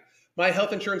 Very happy. My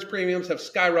health insurance premiums have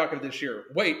skyrocketed this year.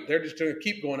 Wait, they're just going to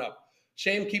keep going up.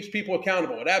 Shame keeps people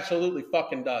accountable. It absolutely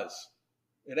fucking does.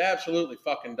 It absolutely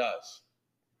fucking does.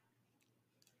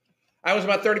 I was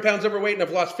about 30 pounds overweight and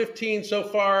I've lost 15 so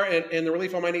far, and the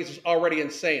relief on my knees is already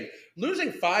insane.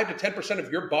 Losing 5 to 10%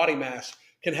 of your body mass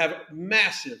can have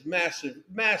massive, massive,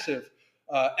 massive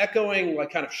echoing,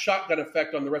 like kind of shotgun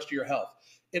effect on the rest of your health.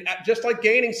 It, just like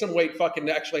gaining some weight fucking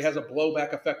actually has a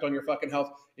blowback effect on your fucking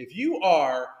health. If you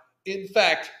are, in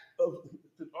fact,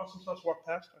 did Awesome Sauce walk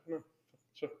past? I don't know.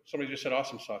 So somebody just said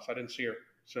Awesome Sauce. I didn't see her.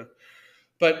 So,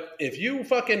 but if you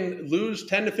fucking lose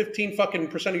 10 to 15 fucking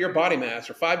percent of your body mass,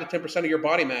 or 5 to 10% of your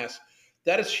body mass,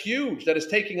 that is huge. That is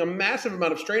taking a massive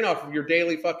amount of strain off of your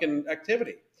daily fucking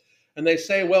activity. And they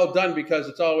say, well done, because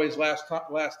it's always last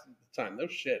time. No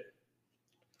shit.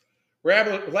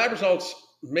 Lab results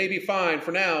may be fine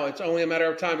for now. It's only a matter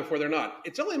of time before they're not.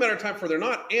 It's only a matter of time before they're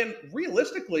not. And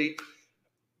realistically,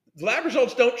 lab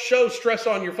results don't show stress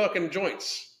on your fucking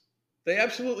joints. They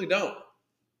absolutely don't.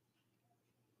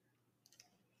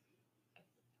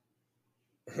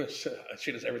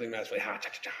 She does everything nicely.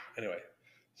 Anyway,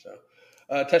 so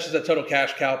Tess is a total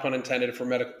cash cow, pun intended, for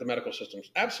the medical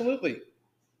systems. Absolutely.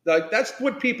 Like, that's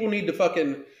what people need to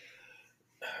fucking,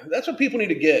 that's what people need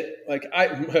to get. Like,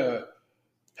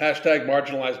 hashtag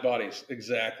marginalized bodies.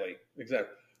 Exactly.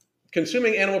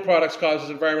 Consuming animal products causes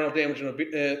environmental damage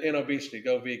and obesity.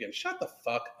 Go vegan. Shut the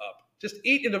fuck up. Just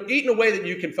eat in a way that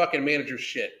you can fucking manage your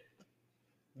shit.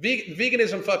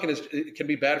 Veganism fucking can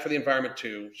be bad for the environment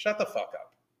too. Shut the fuck up.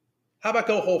 How about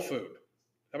go whole food?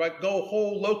 How about go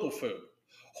whole local food?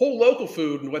 Whole local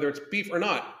food, whether it's beef or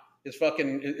not, is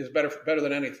better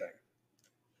than anything.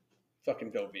 Fucking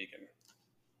go vegan.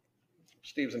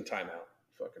 Steve's in timeout.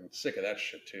 Fucking sick of that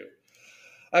shit too.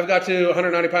 I've got to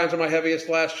 190 pounds on my heaviest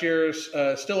last year's.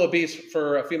 Still obese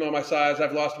for a female my size.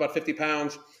 I've lost about 50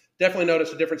 pounds. Definitely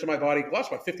noticed a difference in my body.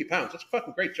 Lost about 50 pounds. That's a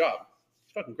fucking great job.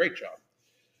 It's a fucking great job.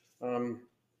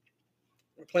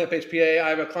 Plant-based PA. I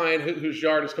have a client whose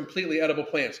yard is completely edible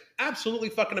plants. Absolutely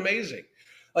fucking amazing.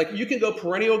 Like, you can go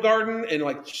perennial garden and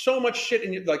like so much shit,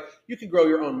 and you can grow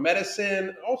your own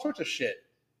medicine, all sorts of shit.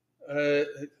 I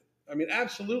mean,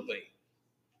 absolutely.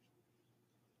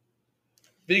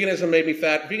 Veganism made me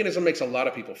fat. Veganism makes a lot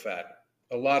of people fat.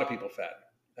 A lot of people fat.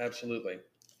 Absolutely.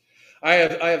 I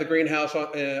have the greenhouse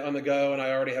on the go, and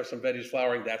I already have some veggies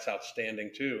flowering. That's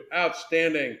outstanding too.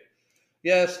 Outstanding.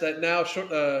 Yes, that now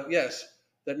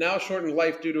shortened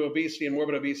life due to obesity and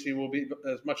morbid obesity will be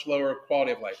a much lower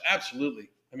quality of life. Absolutely.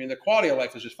 I mean, the quality of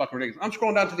life is just fucking ridiculous. I'm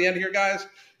scrolling down to the end here, guys.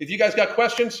 If you guys got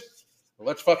questions,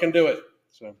 let's fucking do it.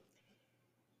 So,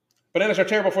 bananas are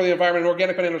terrible for the environment.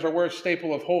 Organic bananas are worst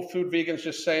staple of whole food vegans.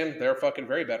 Just saying, they're fucking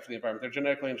very bad for the environment. They're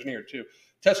genetically engineered too.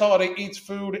 Tess Holliday eats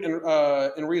food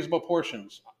in reasonable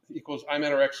portions. Equals I'm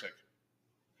anorexic.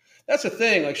 That's the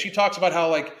thing. Like, she talks about how,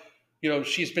 like,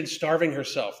 she's been starving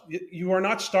herself. You are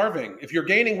not starving. If you're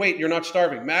gaining weight, you're not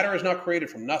starving. Matter is not created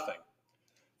from nothing.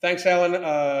 Thanks, Alan.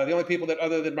 The only people that,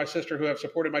 other than my sister, who have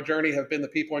supported my journey have been the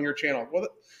people on your channel. Well,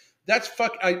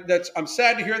 I'm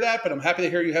sad to hear that, but I'm happy to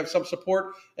hear you have some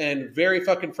support. And very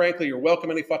fucking frankly, you're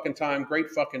welcome any fucking time. Great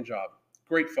fucking job.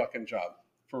 Great fucking job.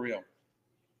 For real.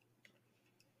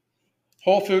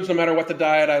 Whole foods, no matter what the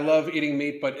diet. I love eating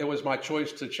meat, but it was my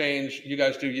choice to change. You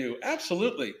guys do you.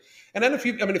 Absolutely. And then if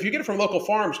you get it from local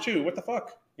farms too, what the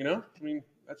fuck? I mean,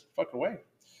 that's the fucking way.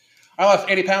 I lost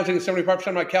 80 pounds, eating 75%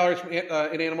 of my calories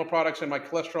in animal products, and my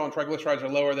cholesterol and triglycerides are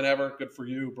lower than ever. Good for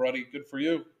you, buddy. Good for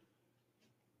you.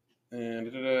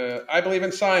 And I believe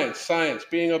in science. Science.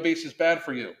 Being obese is bad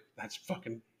for you. That's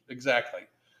fucking exactly.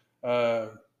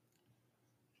 I've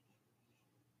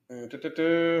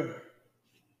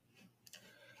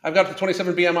got the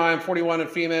 27 BMI. I'm 41 and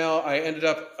female. I ended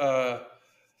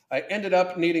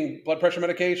up needing blood pressure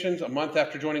medications a month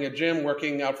after joining a gym,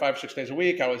 working out 5-6 days a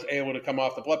week. I was able to come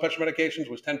off the blood pressure medications,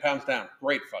 was 10 pounds down.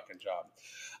 Great fucking job.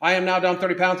 I am now down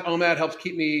 30 pounds. OMAD helps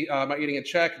keep me my eating in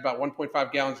check. About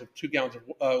 1.5 gallons of 2 gallons of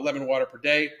lemon water per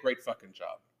day. Great fucking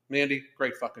job. Mandy,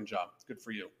 great fucking job. Good for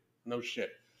you. No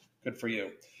shit. Good for you.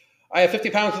 I have 50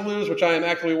 pounds to lose, which I am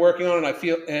actively working on, and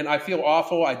I feel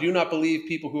awful. I do not believe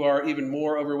people who are even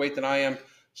more overweight than I am.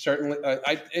 Certainly,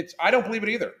 I don't believe it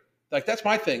either. Like, that's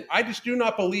my thing. I just do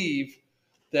not believe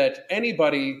that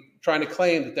anybody trying to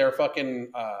claim that they're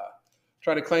fucking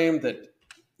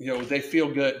they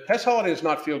feel good. Tess Holliday does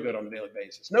not feel good on a daily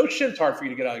basis. No shit, it's hard for you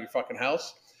to get out of your fucking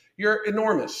house. You're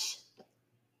enormous.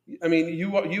 I mean,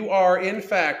 you are in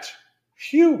fact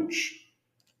huge.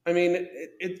 I mean,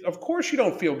 of course you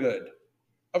don't feel good.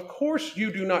 Of course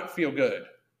you do not feel good.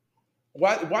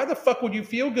 Why the fuck would you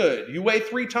feel good? You weigh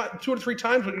 2 or 3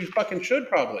 times what you fucking should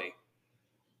probably.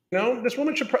 This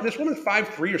woman's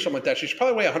 5'3" or something like that. She should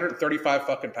probably weigh 135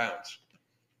 fucking pounds.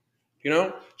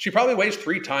 She probably weighs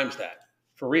 3 times that,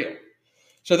 for real.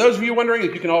 So those of you wondering,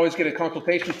 if you can always get a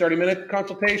consultation, 30-minute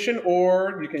consultation,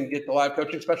 or you can get the live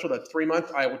coaching special, that's 3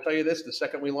 months. I will tell you this, the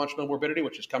second we launch No Morbidity,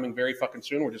 which is coming very fucking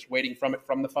soon, we're just waiting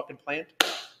from the fucking plant.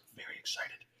 Very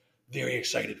excited. Very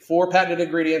excited. 4 patented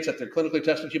ingredients at their clinically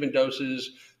tested human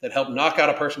doses that help knock out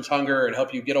a person's hunger and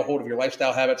help you get a hold of your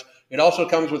lifestyle habits. It also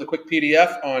comes with a quick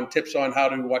PDF on tips on how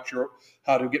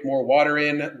to get more water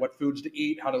in, what foods to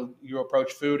eat, how to you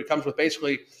approach food. It comes with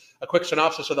basically a quick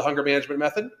synopsis of the hunger management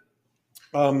method.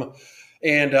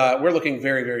 We're looking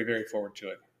very, very, very forward to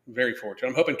it. Very forward to it.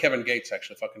 I'm hoping Kevin Gates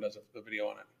actually fucking does a video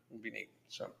on it. It would be neat.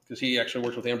 So, because he actually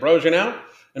works with Ambrosia now,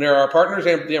 and they're our partners,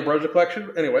 the Ambrosia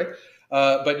Collection. Anyway,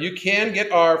 but you can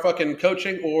get our fucking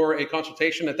coaching or a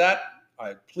consultation at that.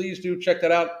 Please do check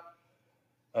that out.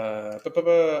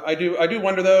 I do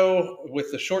wonder though, with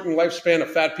the shortened lifespan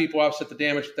of fat people, offset the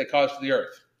damage that they cause to the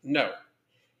earth. No,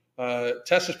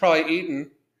 Tess has probably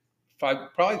eaten.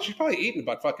 She's probably eaten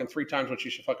about fucking 3 times what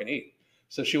she should fucking eat.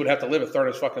 So she would have to live a third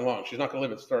as fucking long. She's not going to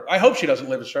live a third. I hope she doesn't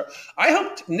live as third. I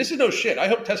hope, and this is no shit, I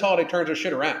hope Tess Holliday turns her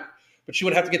shit around. But she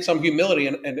would have to get some humility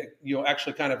and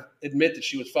actually kind of admit that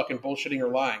she was fucking bullshitting or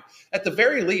lying. At the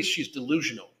very least, she's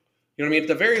delusional. You know what I mean? At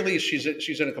the very least,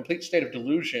 she's in a complete state of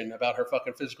delusion about her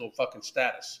fucking physical fucking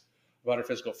status, about her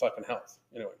physical fucking health.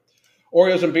 Anyway,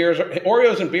 Oreos and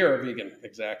beer are vegan.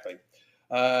 Exactly.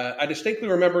 I distinctly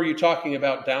remember you talking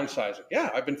about downsizing.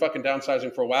 Yeah, I've been fucking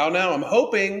downsizing for a while now. I'm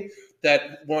hoping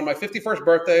that on my 51st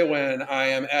birthday, when I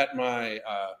am at my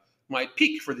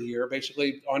peak for the year,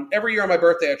 basically on every year on my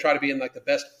birthday, I try to be in like the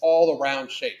best all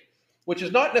around shape, which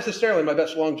is not necessarily my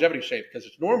best longevity shape because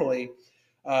it's normally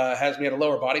has me at a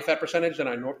lower body fat percentage than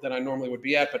I normally would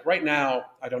be at. But right now,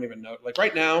 I don't even know. Like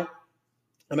right now,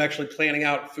 I'm actually planning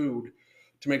out food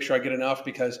to make sure I get enough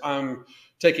because I'm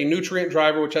taking Nutrient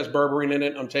Driver, which has berberine in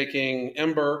it. I'm taking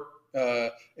Ember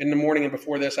in the morning, and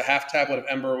before this, a half tablet of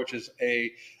Ember, which is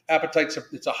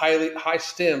it's a high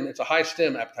stem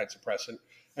appetite suppressant.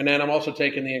 And then I'm also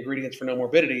taking the ingredients for No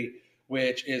Morbidity,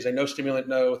 which is a no stimulant,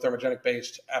 no thermogenic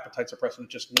based appetite suppressant that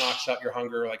just knocks out your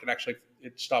hunger. Like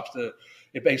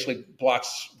it basically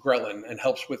blocks ghrelin and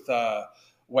helps with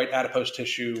white adipose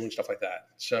tissue and stuff like that.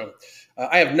 So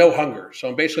I have no hunger. So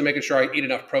I'm basically making sure I eat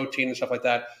enough protein and stuff like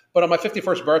that. But on my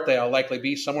 51st birthday, I'll likely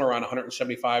be somewhere around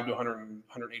 175 to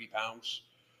 180 pounds.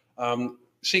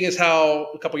 Seeing as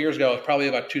how a couple years ago, I was probably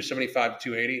about 275 to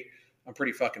 280, I'm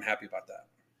pretty fucking happy about that.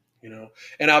 You know,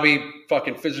 and I'll be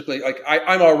fucking physically, like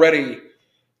I'm already,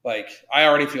 like, I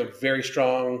already feel very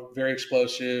strong, very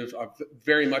explosive. I'm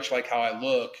very much like how I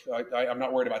look. I'm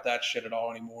not worried about that shit at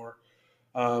all anymore.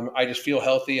 I just feel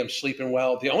healthy. I'm sleeping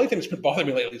well. The only thing that's been bothering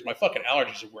me lately is my fucking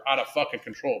allergies that were out of fucking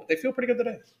control, but they feel pretty good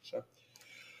today. So,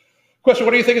 question,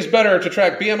 what do you think is better to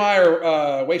track, BMI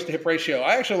or waist to hip ratio?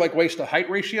 I actually like waist to height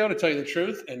ratio, to tell you the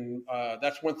truth. And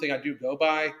that's one thing I do go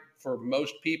by for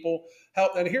most people.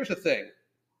 And here's the thing.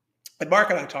 And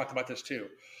Mark and I talked about this too.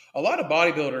 A lot of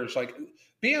bodybuilders, like,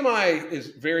 BMI is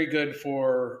very good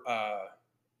for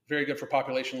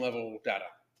population level data.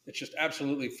 It's just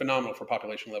absolutely phenomenal for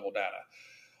population level data.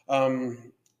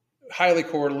 Highly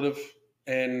correlative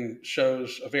and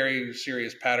shows a very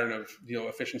serious pattern of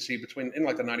efficiency in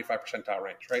like the 95 percentile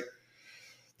range, right?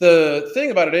 The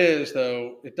thing about it is,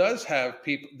 though, it does have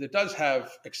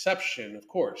exception, of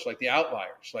course, like the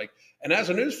outliers. And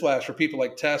as a newsflash for people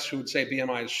like Tess who would say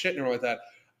BMI is shit and all like that,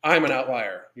 I'm an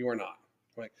outlier. You are not.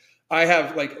 Like, I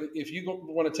have, like, if you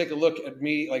want to take a look at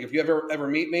me, like if you ever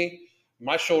meet me,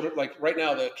 my shoulder, like right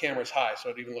now the camera's high, so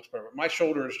it even looks better. My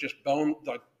shoulder is just bone,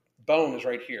 like bone is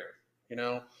right here. You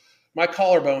know, my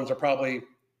collarbones are probably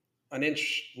an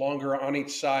inch longer on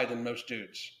each side than most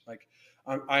dudes. Like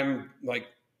I'm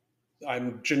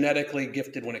genetically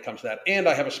gifted when it comes to that, and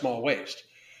I have a small waist.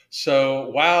 So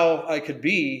while I could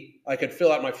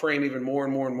fill out my frame even more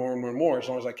and more and more and more and more, as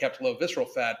long as I kept low visceral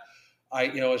fat. I'm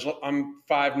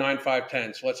 5'9",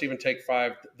 5'10", so let's even take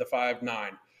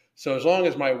 5'9". So as long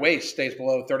as my waist stays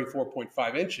below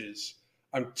 34.5 inches,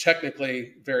 I'm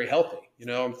technically very healthy.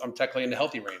 I'm technically in the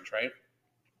healthy range, right?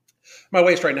 My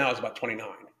waist right now is about 29.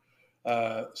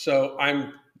 So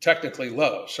I'm technically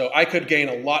low. So I could gain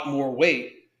a lot more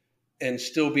weight and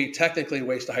still be technically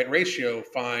waist to height ratio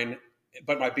fine,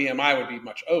 but my BMI would be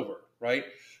much over, right?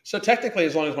 So technically,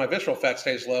 as long as my visceral fat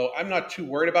stays low, I'm not too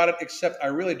worried about it, except I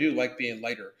really do like being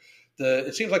lighter.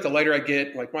 It seems like the lighter I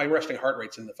get, like my resting heart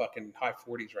rate's in the fucking high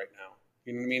 40s right now.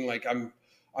 You know what I mean? Like I'm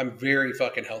very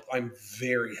fucking healthy. I'm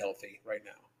very healthy right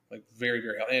now. Like very,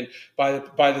 very healthy. And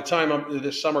by the time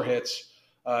this summer hits,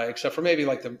 except for maybe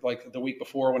like the week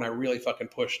before when I really fucking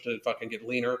pushed to fucking get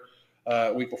leaner,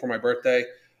 week before my birthday,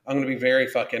 I'm going to be very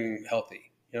fucking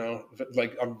healthy. You know,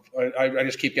 like I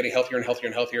just keep getting healthier and healthier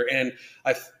and healthier, and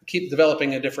I keep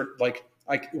developing a different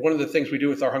one of the things we do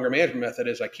with our hunger management method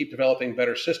is I keep developing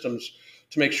better systems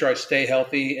to make sure I stay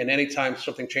healthy. And anytime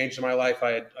something changes in my life,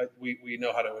 we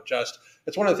know how to adjust.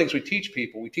 It's one of the things we teach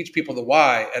people. We teach people the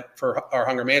why for our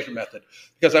hunger management method,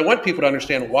 because I want people to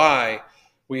understand why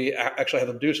we actually have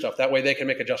them do stuff. That way they can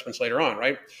make adjustments later on,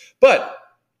 right? But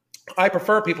I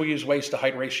prefer people use waist to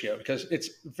height ratio because it's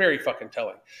very fucking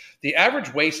telling. The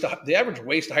average waist to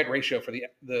height ratio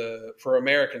for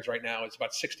Americans right now is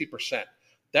about 60%.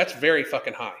 That's very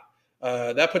fucking high.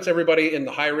 That puts everybody in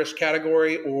the high risk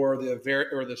category or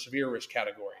the severe risk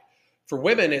category. For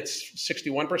women, it's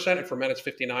 61%, and for men, it's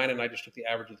 59%. And I just took the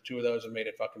average of the two of those and made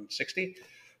it fucking 60.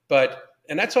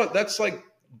 And that's like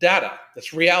data.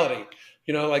 That's reality.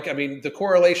 You know, like, I mean, the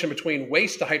correlation between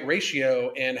waist to height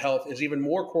ratio and health is even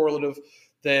more correlative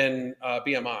than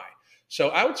BMI. So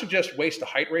I would suggest waist to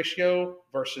height ratio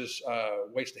versus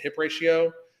waist to hip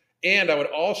ratio. And I would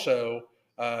also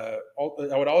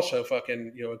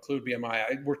fucking, include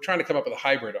BMI. We're trying to come up with a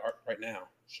hybrid right now.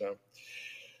 So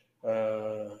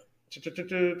I'm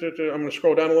going to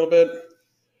scroll down a little bit.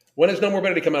 When is No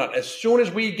Morbidity coming out? As soon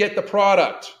as we get the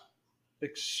product.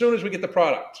 As soon as we get the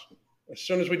product. As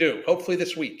soon as we do, hopefully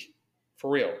this week, for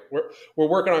real. We're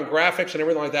working on graphics and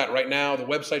everything like that right now. The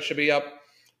website should be up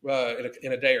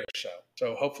in a day or so.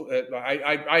 So hopefully,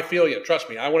 I feel you. Trust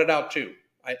me, I want it out too.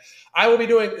 I will be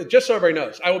doing, just so everybody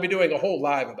knows, I will be doing a whole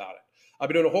live about it. I'll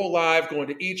be doing a whole live, going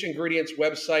to each ingredient's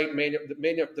website,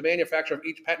 the manufacturer of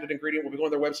each patented ingredient will be going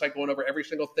to their website, going over every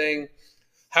single thing,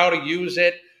 how to use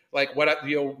it, like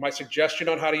my suggestion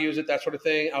on how to use it, that sort of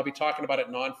thing. I'll be talking about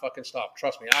it non-fucking stop.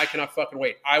 Trust me, I cannot fucking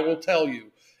wait. I will tell you.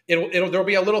 There'll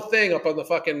be a little thing up on the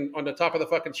top of the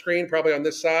fucking screen, probably on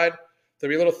this side.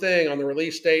 There'll be a little thing on the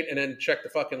release date, and then check the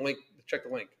fucking link. Check the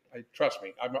link. Trust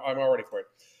me, I'm all ready for it.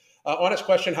 Honest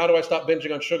question: how do I stop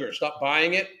binging on sugar? Stop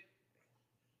buying it.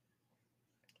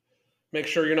 Make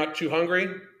sure you're not too hungry.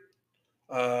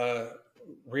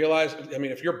 Realize, I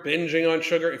mean, if you're binging on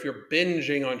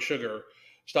sugar.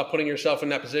 Stop putting yourself in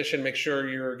that position. Make sure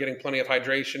you're getting plenty of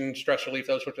hydration, stress relief,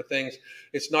 those sorts of things.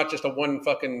 It's not just a one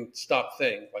fucking stop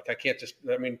thing. Like I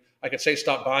could say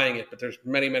stop buying it, but there's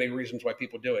many, many reasons why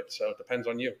people do it. So it depends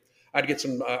on you. I'd get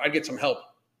some help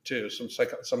too,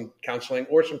 some counseling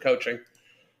or some coaching.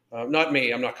 Not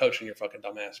me. I'm not coaching your fucking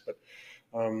dumbass, but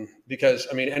because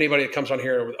I mean, anybody that comes on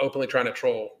here openly trying to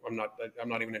troll, I'm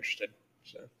not even interested.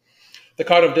 So the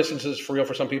cognitive distance is for real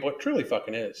for some people. It truly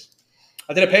fucking is.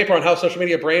 I did a paper on how social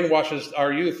media brainwashes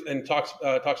our youth and talks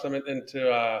them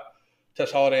into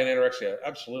Tess Holliday and anorexia.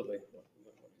 Absolutely.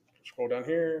 Scroll down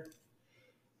here.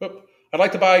 Oop. I'd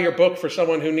like to buy your book for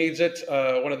someone who needs it.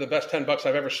 One of the best $10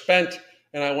 I've ever spent,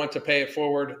 and I want to pay it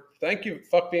forward. Thank you.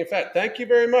 Fuck being fat. Thank you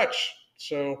very much.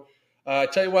 So I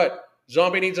tell you what,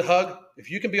 Zombie needs a hug. If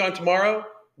you can be on tomorrow,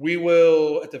 we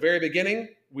will, at the very beginning,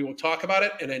 we will talk about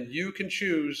it, and then you can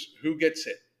choose who gets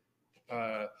it.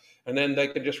 And then they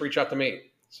can just reach out to me.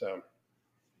 So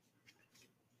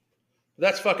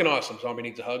that's fucking awesome. Zombie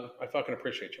needs a hug. I fucking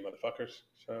appreciate you, motherfuckers.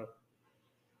 So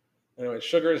anyway,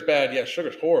 sugar is bad. Yes,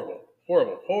 sugar's horrible.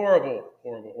 Horrible. Horrible.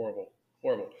 Horrible. Horrible.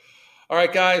 Horrible. All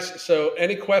right, guys. So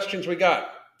any questions we got?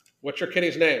 What's your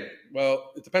kitty's name?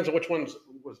 Well, it depends on which one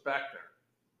was back there.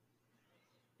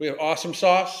 We have Awesome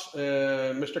Sauce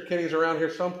and Mr. Kitty's around here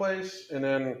someplace, and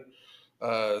then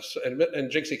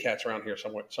and Jinxie Cat's around here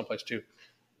someplace too.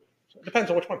 So it depends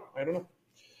on which one. I don't know.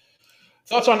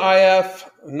 Thoughts on IF?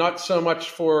 Not so much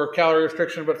for calorie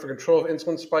restriction, but for control of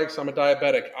insulin spikes. I'm a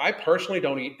diabetic. I personally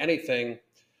don't eat anything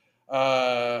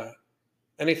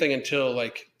until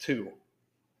like 2.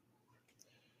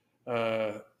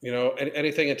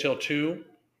 Anything until 2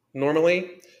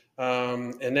 normally,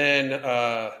 and then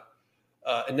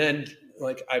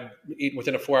like I eat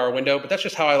within a 4-hour window. But that's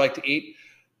just how I like to eat.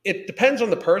 It depends on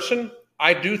the person.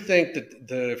 I do think that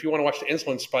if you want to watch the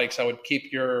insulin spikes, I would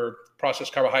keep your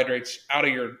processed carbohydrates out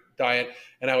of your diet,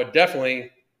 and I would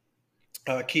definitely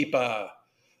keep the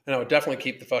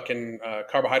fucking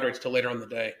carbohydrates till later on in the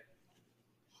day.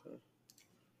 So,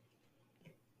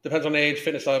 depends on age,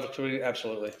 fitness level,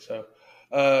 absolutely. So,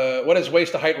 what is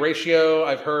waist to height ratio?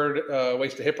 I've heard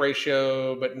waist to hip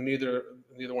ratio, but neither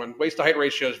one. Waist to height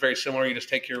ratio is very similar. You just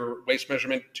take your waist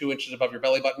measurement 2 inches above your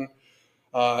belly button.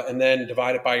 And then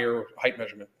divide it by your height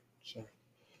measurement. So,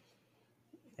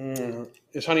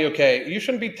 is honey okay? You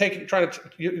shouldn't be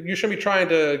you shouldn't be trying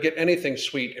to get anything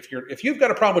sweet. If you've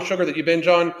got a problem with sugar that you binge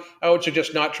on, I would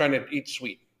suggest not trying to eat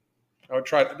sweet. I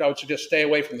would suggest stay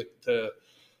away from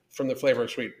the flavor of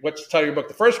sweet. What's the title of your book?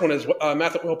 The first one is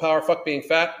Math and Willpower. Fuck being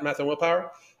fat. Math and Willpower.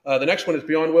 The next one is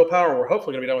Beyond Willpower. We're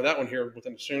hopefully going to be done with that one here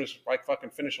within as soon as I fucking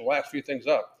finish the last few things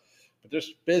up. But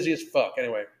just busy as fuck.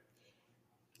 Anyway,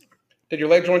 did your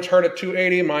leg joints hurt at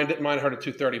 280? Mine hurt at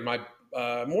 230.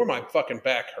 More my fucking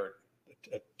back hurt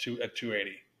at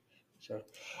 280. So,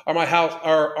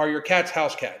 are your cats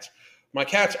house cats? My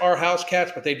cats are house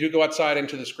cats, but they do go outside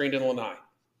into the screened in lanai.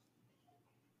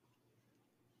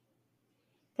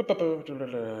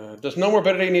 Does no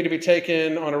morbidity need to be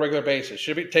taken on a regular basis?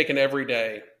 Should be taken every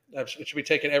day. It should be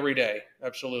taken every day.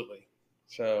 Absolutely.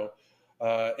 So,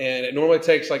 and it normally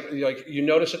takes like you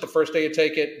notice it the first day you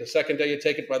take it, the second day you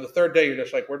take it, by the third day you're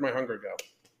just like, where'd my hunger go?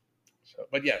 So,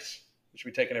 but yes, it should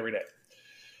be taken every day.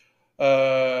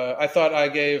 I thought I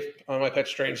gave my pet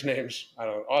strange names. I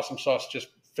don't know. Awesome Sauce just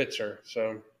fits her.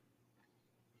 So,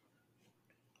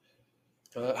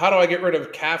 how do I get rid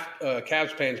of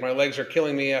calves pains? My legs are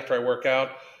killing me after I work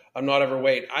out. I'm not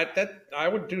overweight. I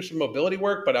would do some mobility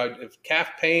work, but if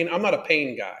calf pain, I'm not a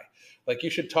pain guy. Like you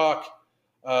should talk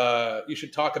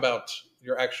about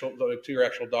your actual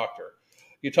doctor.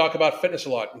 You talk about fitness a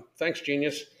lot. Thanks,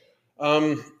 genius.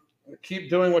 Keep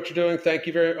doing what you're doing. Thank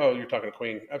you very. Oh, you're talking to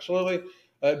Queen. Absolutely.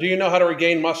 Do you know how to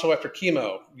regain muscle after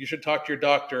chemo? You should talk to your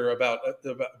doctor about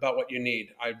what you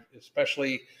need.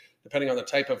 Especially depending on the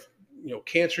type of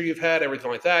cancer you've had, everything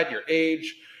like that, your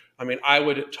age. I mean, I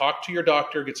would talk to your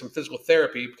doctor, get some physical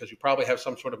therapy because you probably have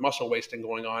some sort of muscle wasting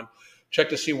going on. Check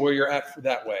to see where you're at for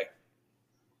that way.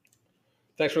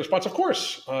 Thanks for the response. Of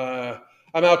course. I'm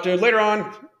out, dude. Later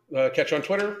on. Catch you on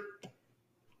Twitter.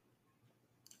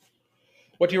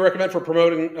 What do you recommend for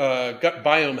promoting gut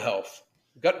biome health?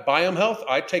 Gut biome health?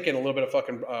 I take in a little bit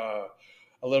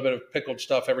of pickled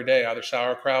stuff every day, either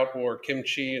sauerkraut or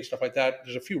kimchi and stuff like that.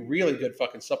 There's a few really good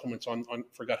fucking supplements on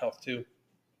for gut health too.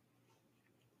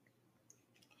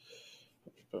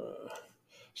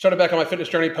 Started back on my fitness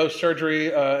journey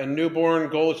post-surgery and newborn.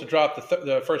 Goal is to drop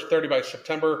the first 30 by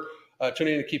September.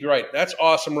 Tuning in to keep you right. That's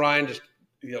awesome, Ryan. Just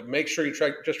make sure you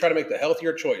try to make the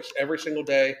healthier choice every single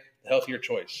day. The healthier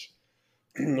choice.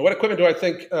 What equipment do I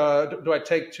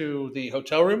take to the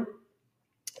hotel room?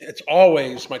 It's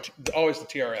always the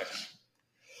TRX.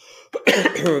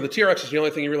 The TRX is the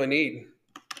only thing you really need.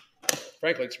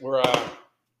 Frankly, it's what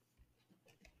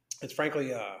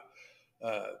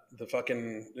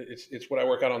I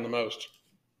work out on the most.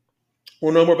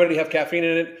 Will no morbidity have caffeine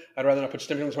in it? I'd rather not put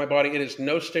stimulants in my body. It is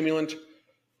no stimulant,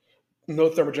 no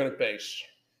thermogenic base.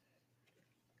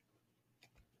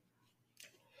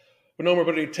 Will no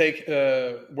morbidity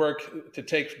work to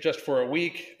take just for a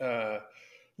week?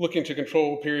 Looking to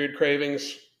control period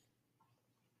cravings?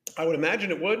 I would imagine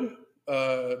it would,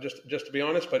 just to be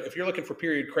honest. But if you're looking for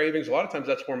period cravings, a lot of times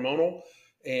that's hormonal.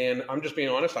 And I'm just being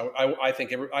honest. I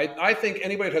think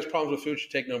anybody that has problems with food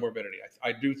should take no morbidity.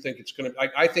 I do think it's gonna.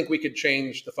 I think we could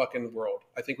change the fucking world.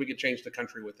 I think we could change the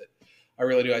country with it. I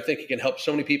really do. I think it can help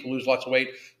so many people lose lots of weight.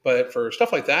 But for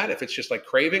stuff like that, if it's just like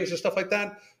cravings and stuff like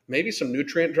that, maybe some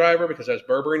nutrient driver because it has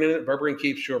berberine in it. Berberine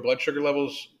keeps your blood sugar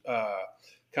levels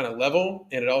kind of level,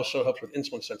 and it also helps with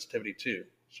insulin sensitivity too.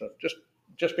 So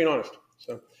just being honest.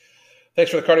 So. Thanks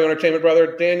for the cardio entertainment,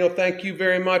 brother. Daniel, thank you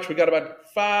very much. We got about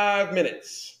 5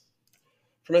 minutes.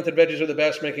 Fermented veggies are the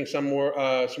best. Making some more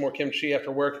kimchi after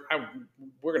work.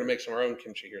 We're going to make some of our own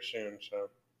kimchi here soon. So,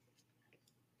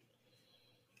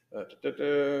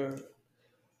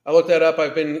 I looked that up.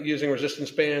 I've been using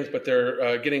resistance bands, but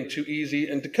they're getting too easy.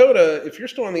 And Dakota, if you're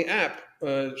still on the app,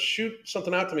 shoot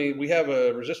something out to me. We have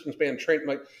a resistance band train.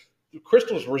 Like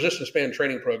Crystal's resistance band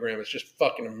training program is just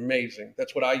fucking amazing.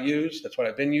 That's what I use. That's what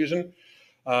I've been using.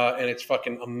 And it's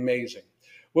fucking amazing.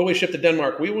 Will we ship to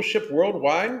Denmark? We will ship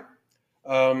worldwide.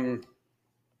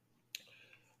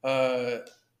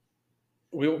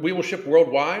 We will ship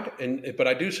worldwide, but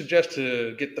I do suggest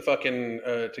to get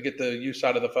the use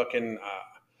side of the fucking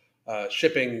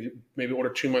shipping. Maybe order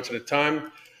 2 months at a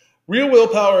time. Real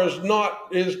willpower is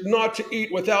not to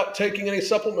eat without taking any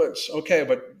supplements. Okay,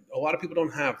 but a lot of people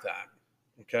don't have that.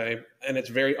 Okay, and it's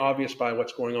very obvious by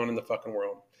what's going on in the fucking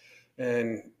world,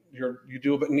 and you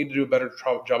need to do a better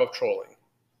job of trolling.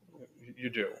 You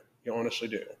do. You honestly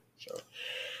do.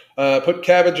 So, put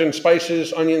cabbage and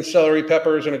spices, onions, celery,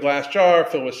 peppers in a glass jar,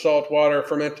 fill with salt, water,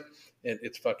 ferment.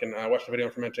 It's fucking. I watched the video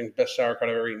on fermenting. Best sauerkraut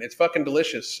I've ever eaten. It's fucking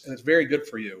delicious, and it's very good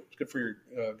for you. It's good for your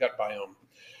gut biome.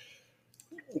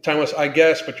 Timeless, I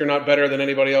guess, but you're not better than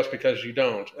anybody else because you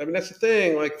don't. I mean, that's the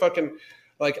thing. Like fucking.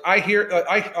 Like I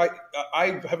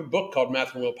have a book called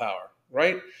Math and Willpower,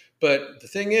 right? But the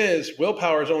thing is,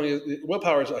 willpower is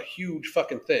a huge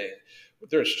fucking thing.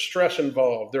 There's stress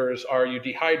involved. Are you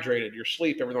dehydrated? Your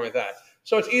sleep, everything like that.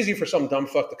 So it's easy for some dumb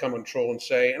fuck to come on troll and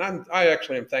say, and I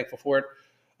actually am thankful for it.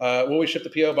 Will we ship the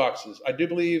PO boxes? I do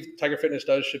believe Tiger Fitness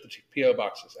does ship the PO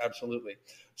boxes. Absolutely.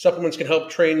 Supplements can help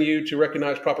train you to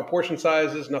recognize proper portion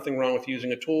sizes. Nothing wrong with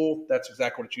using a tool. That's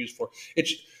exactly what it's used for.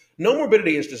 No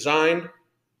Morbidity is designed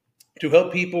to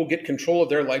help people get control of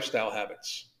their lifestyle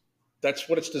habits. That's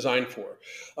what it's designed for.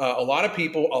 A lot of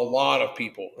people,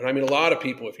 and I mean a lot of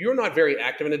people, if you're not very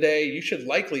active in a day, you should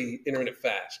likely intermittent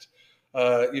fast.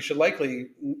 You should likely,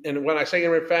 and when I say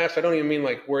intermittent fast, I don't even mean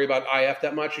like worry about IF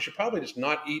that much. You should probably just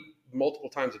not eat multiple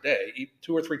times a day. Eat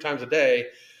 2 or 3 times a day.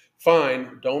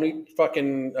 Fine. Don't eat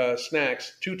fucking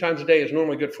snacks. 2 times a day is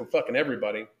normally good for fucking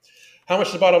everybody. How much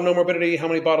is a bottle of No Morbidity? How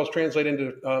many bottles translate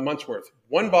into a month's worth?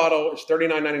 1 bottle is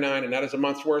 $39.99, and that is a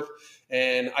month's worth.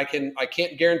 And I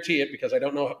can't guarantee it because I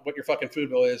don't know what your fucking food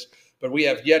bill is. But we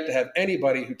have yet to have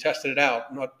anybody who tested it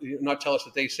out not tell us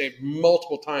that they saved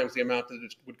multiple times the amount that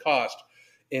it would cost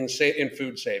in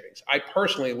food savings. I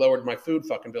personally lowered my food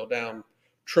fucking bill down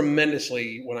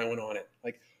tremendously when I went on it,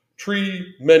 like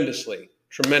tremendously.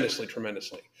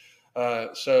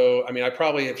 So I mean, I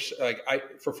probably have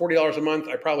for $40 a month,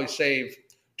 I probably save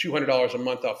 $200 a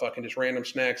month off fucking just random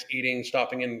snacks, eating,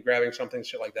 stopping in, grabbing something,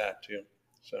 shit like that too.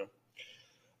 So,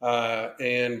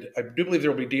 and I do believe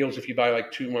there will be deals if you buy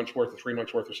like 2 months worth or 3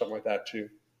 months worth or something like that too,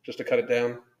 just to cut it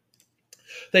down.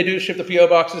 They do ship the PO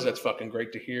boxes. That's fucking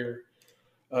great to hear.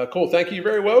 Cool. Thank you. You're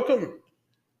very welcome.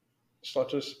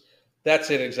 That's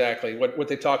it exactly. What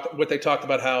they talked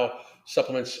about how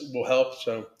supplements will help.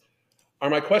 So. Are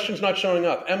my questions not showing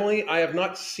up? Emily, I have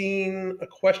not seen a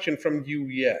question from you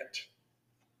yet.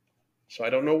 So I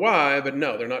don't know why, but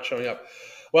no, they're not showing up.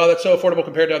 Well, that's so affordable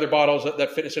compared to other bottles that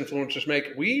fitness influencers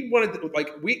make.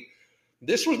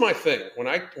 This was my thing.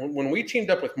 When we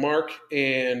teamed up with Mark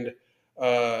and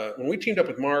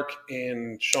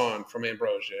Sean from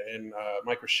Ambrosia and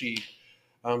Mike Rashid,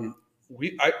 I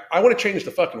want to change the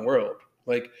fucking world.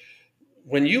 Like,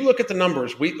 when you look at the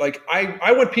numbers, I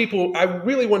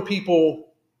really,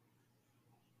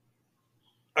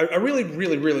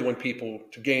 really want people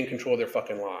to gain control of their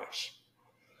fucking lives.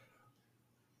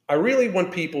 I really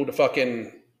want people to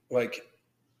fucking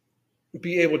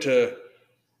be able to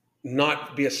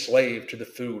not be a slave to the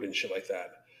food and shit like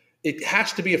that. It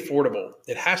has to be affordable.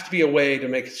 It has to be a way to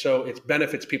make it so it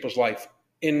benefits people's life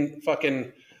in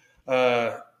fucking,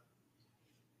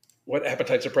 what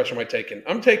appetite suppressor am I taking?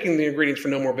 I'm taking the ingredients for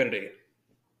No Morbidity.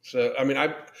 So, I mean,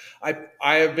 I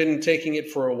have been taking it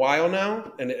for a while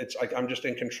now, and it's like I'm just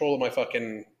in control of my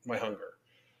hunger.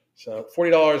 So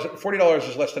 $40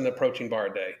 is less than a protein bar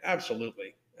a day.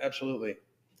 Absolutely.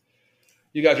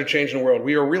 You guys are changing the world.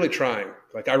 We are really trying.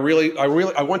 Like, I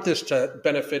want this to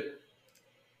benefit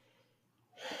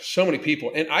so many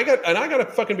people. And I got to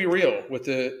fucking be real with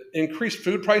the increased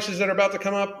food prices that are about to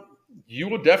come up. You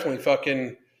will definitely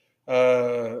fucking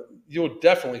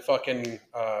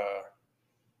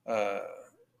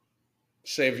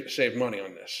save money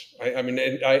on this.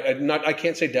 I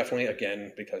can't say definitely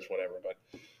again because whatever, but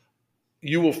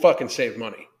you will fucking save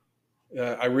money.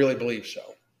 I really believe so.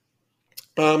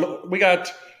 We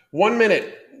got 1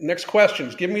 minute. Next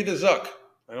questions. Give me the Zuck.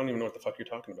 I don't even know what the fuck you're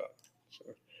talking about. So,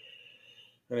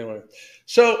 anyway,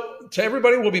 so to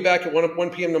everybody, we'll be back at 1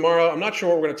 p.m. tomorrow. I'm not sure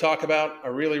what we're going to talk about. I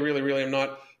really am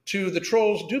not. To the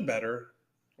trolls, do better.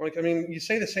 You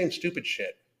say the same stupid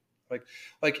shit.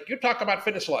 Like you talk about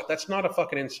fitness a lot. That's not a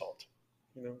fucking insult.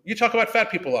 You talk about fat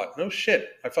people a lot. No shit.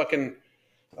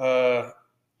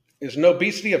 Is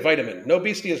Nobesity a vitamin?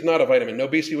 Nobesity is not a vitamin.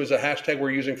 Nobesity was a hashtag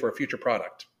we're using for a future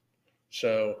product.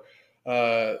 So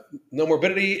No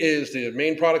Morbidity is the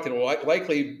main product. It will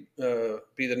likely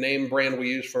be the name brand we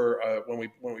use for when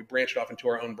we branch it off into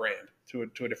our own brand, to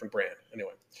a different brand.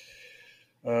 Anyway,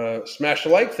 smash the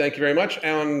like. Thank you very much.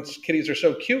 Alan's kitties are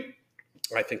so cute.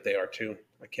 I think they are too.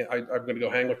 I'm going to go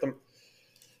hang with them.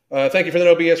 Thank you for the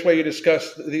no BS way you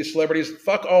discuss these celebrities.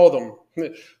 Fuck all of them.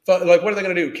 What are they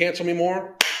going to do? Cancel me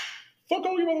more? Fuck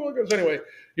all you motherfuckers. Anyway,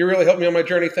 you really helped me on my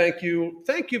journey. Thank you.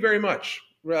 Thank you very much.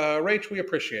 Rach, we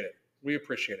appreciate it.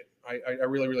 I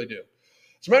really do.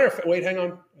 As a matter of fact, wait, hang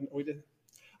on. We did.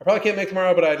 I probably can't make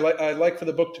tomorrow, but I'd like for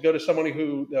the book to go to someone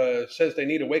who says they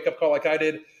need a wake-up call like I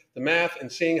did. The math and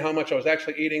seeing how much I was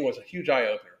actually eating was a huge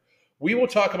eye-opener. We will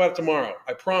talk about it tomorrow.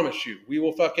 I promise you. We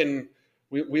will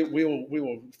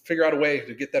figure out a way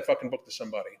to get that fucking book to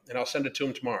somebody, and I'll send it to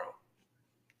them tomorrow.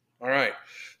 All right.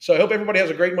 So I hope everybody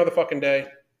has a great motherfucking day.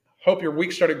 Hope your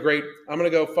week started great. I'm going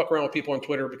to go fuck around with people on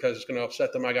Twitter because it's going to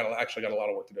upset them. I actually got a lot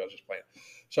of work to do. I was just playing.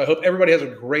 So I hope everybody has a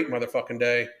great motherfucking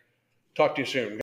day. Talk to you soon.